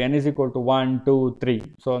out if n is equal to 1, 2, 3.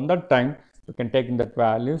 So on that time, you can take in that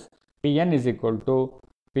values. Pn is equal to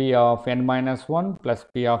p of n minus 1 plus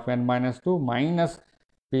p of n minus 2 minus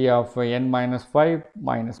p of n minus 5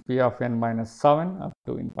 minus p of n minus 7 up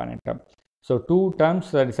to infinite term. So 2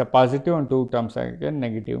 terms, that is a positive, and 2 terms again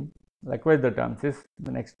negative. Likewise, the terms is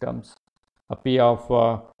the next terms, p of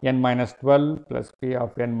n minus 12 plus p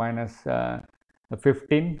of n minus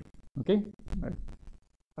 15. Okay,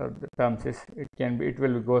 the terms is, it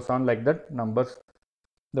will goes on like that numbers.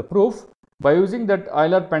 The proof, by using that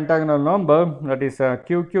Euler pentagonal number, that is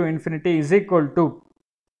q infinity is equal to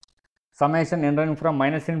summation n running from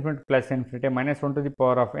minus infinity plus infinity minus 1 to the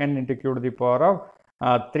power of n into q to the power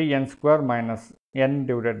of 3n square minus n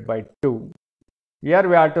divided by 2. Here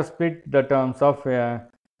we have to split the terms of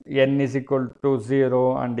n is equal to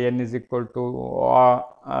 0 and n is equal to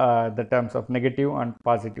the terms of negative and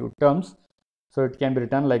positive terms. So it can be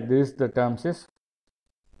written like this. The terms is,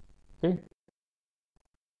 okay.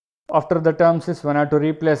 After the terms is, when I have to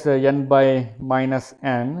replace n by minus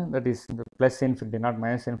n, that is the plus infinity, not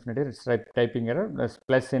minus infinity. It's typing error. That's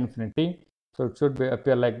plus infinity. So it should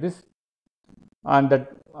appear like this. And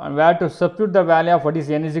that we have to substitute the value of what is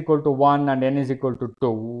n is equal to 1 and n is equal to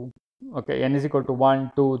 2. Okay, n is equal to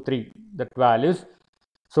 1, 2, 3, that values.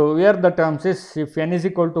 So here the terms is, if n is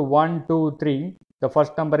equal to 1, 2, 3, the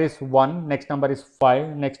first number is 1, next number is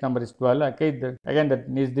 5, next number is 12. Okay, again that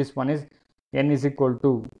is, this one is n is equal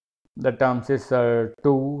to, the terms is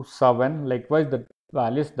 2, 7. Likewise, the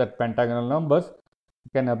values, that pentagonal numbers,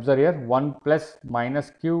 you can observe here 1 plus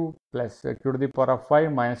minus q plus q to the power of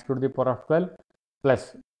 5 minus q to the power of 12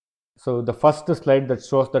 plus. So the first slide that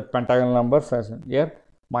shows that pentagonal numbers as here,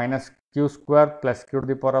 minus q square plus q to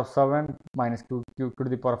the power of 7 minus q to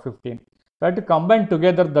the power of 15. We have to combine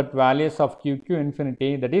together that values of q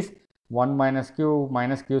infinity, that is 1 minus q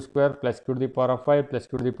square plus q to the power of 5 plus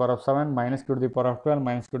q to the power of 7 minus q to the power of 12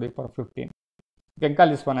 minus q to the power of 15. You can call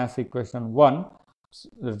this one as equation 1.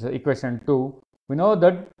 Equation 2, we know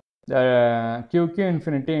that q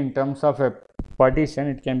infinity in terms of a partition,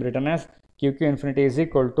 it can be written as q infinity is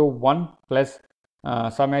equal to 1 plus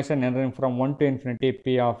summation n running from 1 to infinity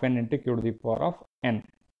p of n into q to the power of n.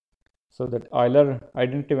 So that Euler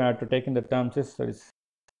identity we have to take in the terms is, that is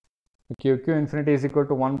q infinity is equal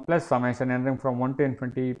to 1 plus summation n running from 1 to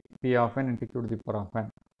infinity p of n into q to the power of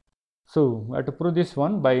n. So we have to prove this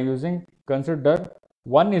one by using, consider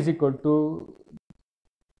 1 is equal to,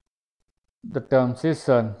 the terms is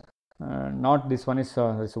not this one is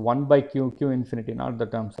 1 by q infinity, not the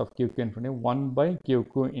terms of q infinity, 1 by q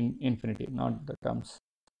infinity, not the terms.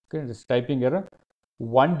 Okay, just typing error.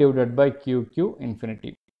 1 divided by q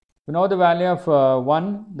infinity. We know the value of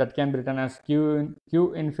 1, that can be written as q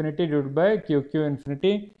infinity divided by q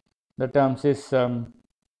infinity. The terms is 1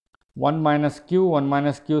 minus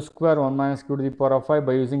q square, 1 minus q to the power of 5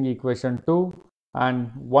 by using equation 2,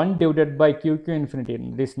 and 1 divided by q infinity.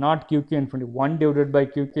 This is not q infinity. 1 divided by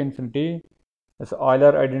q infinity is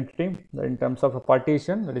Euler identity in terms of a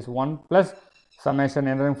partition, that is 1 plus summation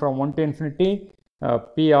entering from 1 to infinity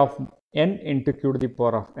p of n into q to the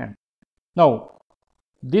power of n. Now,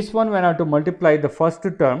 this one when I have to multiply the first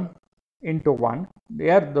term into 1,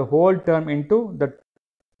 there the whole term into the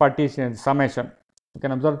partition summation. You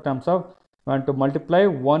can observe terms of we want to multiply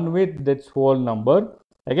 1 with this whole number,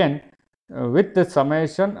 again with the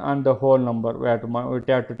summation and the whole number we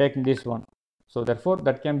have to take in this one. So therefore,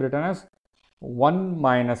 that can be written as 1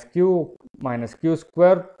 minus q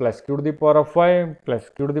square plus q to the power of 5 plus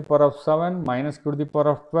q to the power of 7 minus q to the power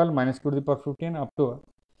of 12 minus q to the power of 15 up to.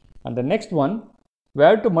 And the next one we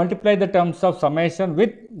have to multiply the terms of summation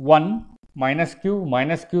with 1 minus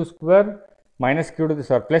q square minus q to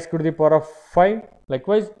the plus q to the power of 5.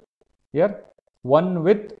 Likewise, here 1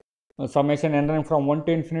 with summation entering from 1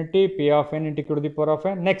 to infinity p of n into q to the power of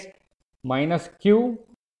n. Next, minus q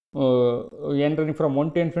entering from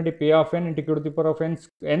 1 to infinity p of n into q to the power of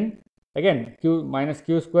n. Again, q minus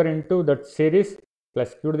q square into that series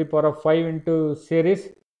plus q to the power of 5 into series.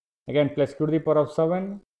 Again, plus q to the power of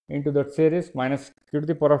 7 into that series minus q to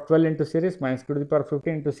the power of 12 into series minus q to the power of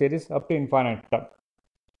 15 into series up to infinite term.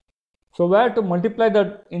 So, we have to multiply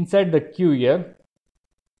that inside the q here,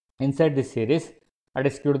 inside this series, that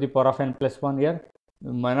is q to the power of n plus 1 here.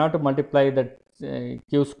 We have to multiply that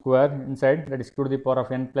q square inside, that is q to the power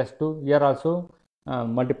of n plus 2. Here also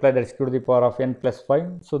multiply that is q to the power of n plus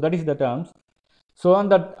 5. So, that is the terms. So, on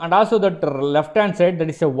that, and also that left hand side, that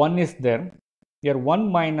is a 1 is there. Here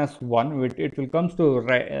 1 minus 1, it will comes to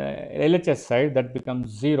LHS side, that becomes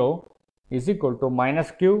 0 is equal to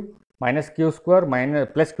minus q square minus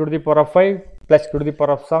plus q to the power of 5 plus q to the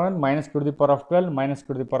power of 7 minus q to the power of 12 minus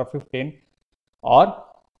q to the power of 15, or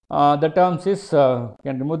the terms is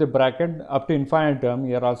can remove the bracket up to infinite term.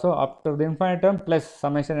 Here also after the infinite term plus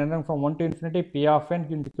summation entering from 1 to infinity p of n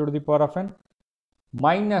into q to the power of n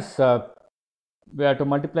minus we have to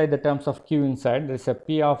multiply the terms of q inside, there is a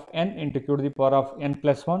p of n into q to the power of n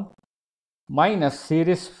plus 1 minus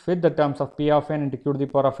series with the terms of p of n into q to the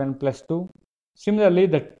power of n plus 2. Similarly,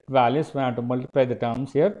 the values we have to multiply the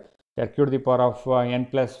terms here, q to the power of n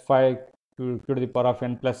plus 5, q to the power of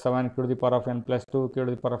n plus 7, q to the power of n plus 2, q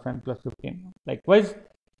to the power of n plus 15. Likewise,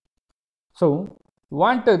 so we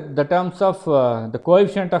want the terms of the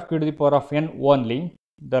coefficient of q to the power of n only,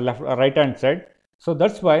 the right hand side. So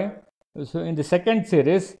that's why, so in the second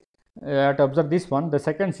series, to observe this one, the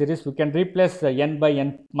second series we can replace n by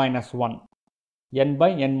n minus 1, n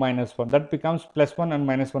by n minus 1, that becomes plus 1 and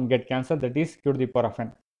minus 1 get cancelled, that is q to the power of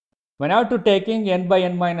n. When I have to taking n by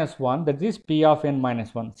n minus 1, that is p of n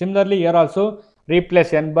minus 1. Similarly, here also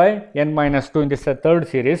replace n by n minus 2 in this third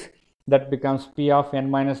series, that becomes p of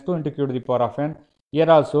n minus 2 into q to the power of n.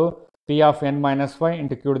 Here also p of n minus 5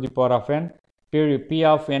 into q to the power of n, p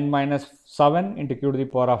of n minus 7 into q to the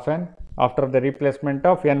power of n after the replacement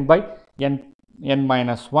of n by n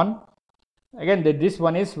minus 1. Again, this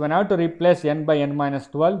one is when I have to replace n by n minus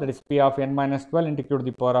 12, that is p of n minus 12 into q to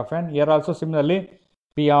the power of n. Here also similarly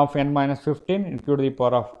p of n minus 15 into q to the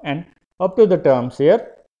power of n up to the terms here,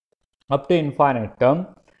 up to infinite term.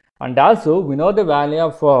 And also we know the value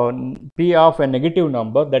of p of a negative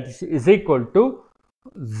number, that is equal to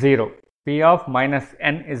 0. P of minus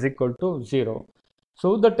n is equal to 0.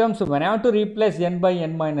 So, the terms when I have to replace n by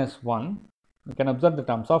n minus 1, you can observe the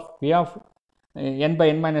terms of p of n by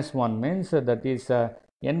n minus 1 means that is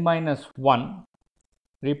n minus 1,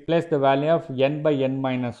 replace the value of n by n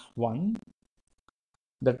minus 1,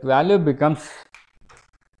 that value becomes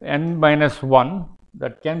n minus 1,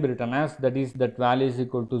 that can be written as, that is that value is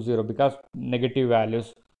equal to 0 because negative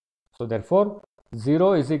values. So, therefore,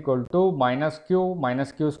 0 is equal to minus q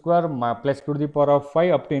square plus q to the power of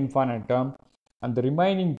 5 up to infinite term, and the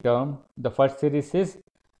remaining term, the first series is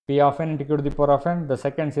p of n into q to the power of n, the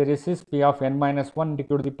second series is p of n minus 1 into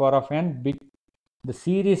q to the power of n. The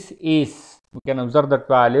series is, we can observe that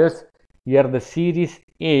values here, the series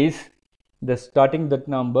is the starting that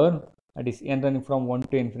number, that is n running from 1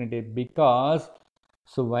 to infinity, because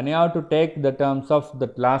so when you have to take the terms of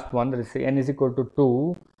that last one, that is n is equal to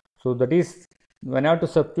 2, so that is when I have to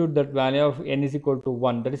substitute that value of n is equal to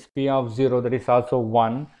 1, that is p of 0, that is also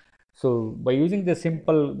 1. So by using the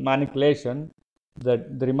simple manipulation,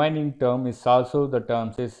 that the remaining term is also the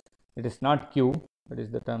terms is, it is not q, that is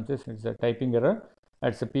the terms is, it is a typing error,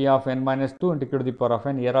 that's a p of n minus 2 into q to the power of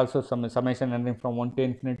n. Here also some summation ending from 1 to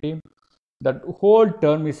infinity, that whole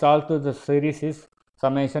term is also the series is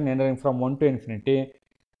summation entering from 1 to infinity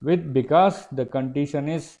with, because the condition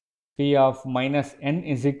is p of minus n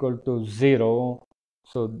is equal to 0.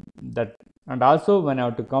 So that, and also when I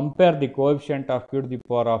have to compare the coefficient of q to the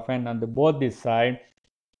power of n on the both this side,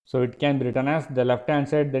 so it can be written as the left hand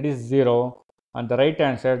side, that is 0, On the right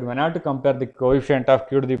hand side, when I have to compare the coefficient of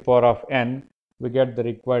q to the power of n, we get the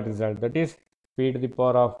required result, that is p to the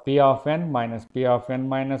power of p of n minus p of n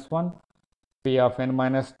minus 1, p of n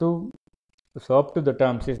minus 2. So, up to the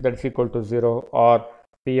terms is that is equal to 0, or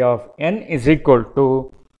p of n is equal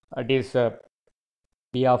to, it is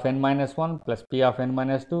p of n minus 1 plus p of n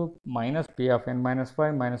minus 2 minus p of n minus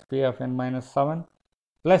 5 minus p of n minus 7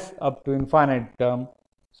 plus up to infinite term.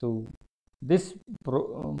 So, this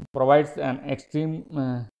provides an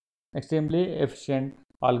extremely efficient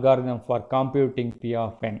algorithm for computing p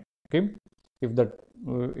of n. Okay,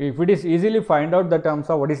 if it is easily find out the terms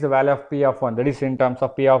of what is the value of p of 1, that is in terms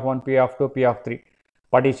of p of 1, p of 2, p of 3,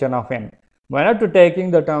 partition of n. When after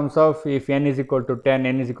taking the terms of if n is equal to 10,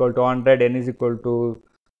 n is equal to 100, n is equal to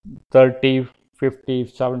 30, 50,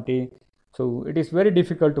 70. So, it is very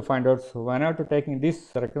difficult to find out. So, when after taking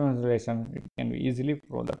this reconciliation, it can be easily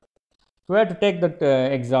prove that. So, we have to take that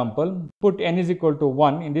example, put n is equal to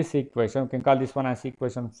 1 in this equation, we can call this one as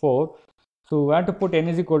equation 4. So, we have to put n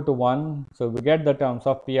is equal to 1. So, we get the terms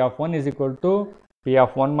of p of 1 is equal to p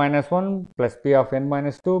of 1 minus 1 plus p of n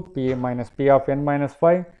minus 2, p minus p of n minus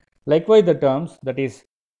 5. Likewise, the terms, that is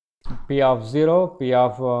p of 0, p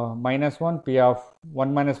of minus 1, p of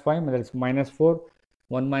 1 minus 5, that is minus 4,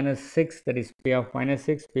 1 minus 6, that is p of minus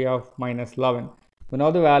 6, p of minus 11. We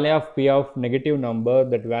know the value of p of negative number,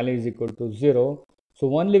 that value is equal to 0.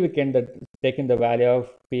 So, only we can take in the value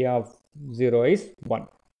of p of 0 is 1.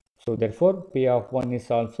 So, therefore, p of 1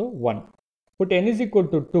 is also 1. Put n is equal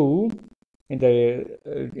to 2 in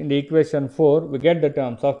the equation 4, we get the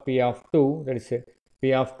terms of p of 2, that is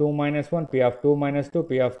p of 2 minus 1, p of 2 minus 2,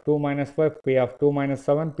 p of 2 minus 5, p of 2 minus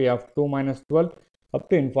 7, p of 2 minus 12 up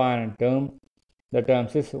to infinite term. The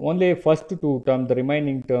terms is only first two terms, the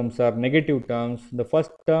remaining terms are negative terms. The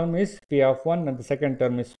first term is p of 1 and the second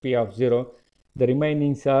term is p of 0. The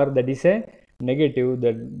remainings are, that is a negative,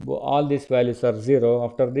 that all these values are 0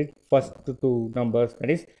 after the first two numbers, that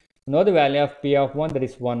is now the value of p of 1, that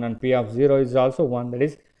is 1, and p of 0 is also 1, that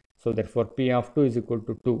is, so therefore p of 2 is equal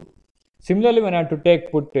to 2. Similarly, when I have to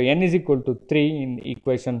put n is equal to 3 in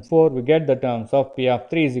equation 4, we get the terms of p of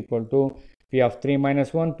 3 is equal to p of 3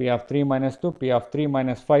 minus 1, p of 3 minus 2, p of 3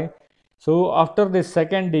 minus 5. So, after the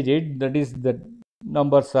second digit, that is the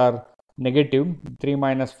numbers are negative, 3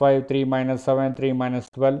 minus 5, 3 minus 7, 3 minus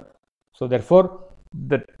 12. So, therefore,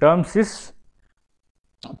 the terms is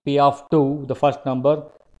p of 2, the first number,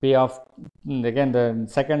 p of, again the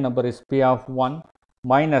second number is p of 1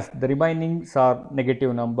 minus the remainings are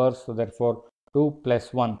negative numbers. So, therefore, 2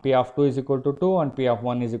 plus 1, p of 2 is equal to 2 and p of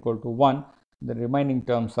 1 is equal to 1. The remaining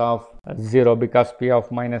terms of 0, because p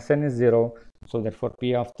of minus n is 0. So, therefore,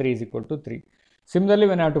 p of 3 is equal to 3. Similarly,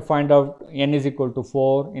 when I have to find out n is equal to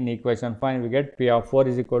 4 in equation 5, we get p of 4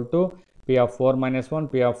 is equal to p of 4 minus 1,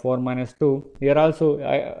 p of 4 minus 2. Here also,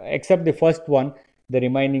 except the first one, the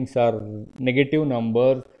remainings are negative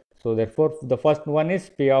numbers. So, therefore, the first one is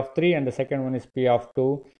p of 3 and the second one is p of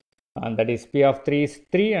 2, and that is p of 3 is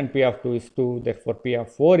 3 and p of 2 is 2. Therefore, p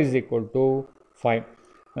of 4 is equal to 5.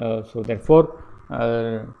 So, therefore,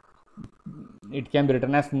 it can be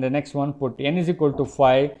written as in the next one, put n is equal to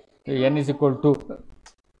 5, n is equal to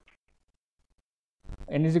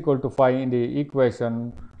 5 in the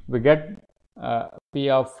equation, we get p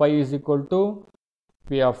of 5 is equal to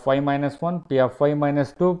p of 5 minus 1, p of 5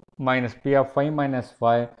 minus 2 minus p of 5 minus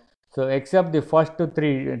 5. So, except the first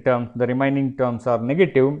three terms, the remaining terms are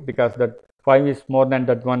negative, because that 5 is more than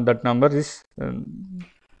that one, that number is.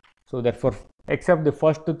 So, therefore, except the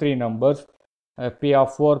first three numbers, p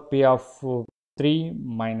of 4, p of 3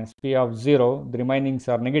 minus p of 0, the remainings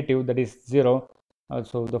are negative, that is 0.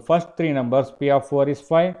 So, the first three numbers, p of 4 is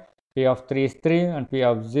 5, p of 3 is 3 and p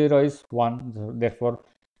of 0 is 1. So, therefore,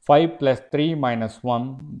 5 plus 3 minus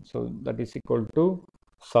 1. So, that is equal to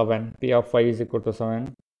 7, p of 5 is equal to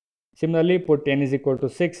 7. Similarly, put n is equal to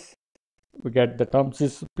 6, we get the terms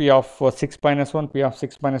is p of 6 minus 1, p of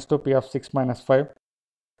 6 minus 2, p of 6 minus 5,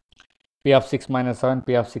 p of 6 minus 7,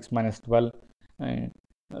 p of 6 minus 12.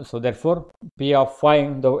 So, therefore, p of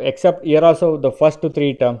 5, except here also the first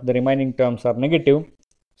three terms, the remaining terms are negative.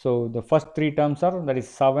 So, the first three terms are, that is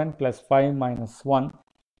 7 plus 5 minus 1.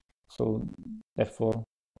 So, therefore,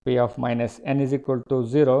 p of minus n is equal to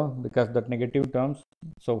 0, because that negative terms.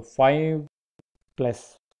 So, 5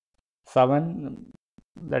 plus 7,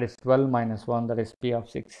 that is 12 minus 1, that is p of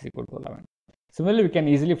 6 is equal to 11. Similarly, we can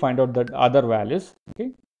easily find out that other values.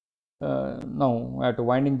 Okay. Now, we have to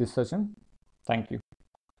winding this session. Thank you.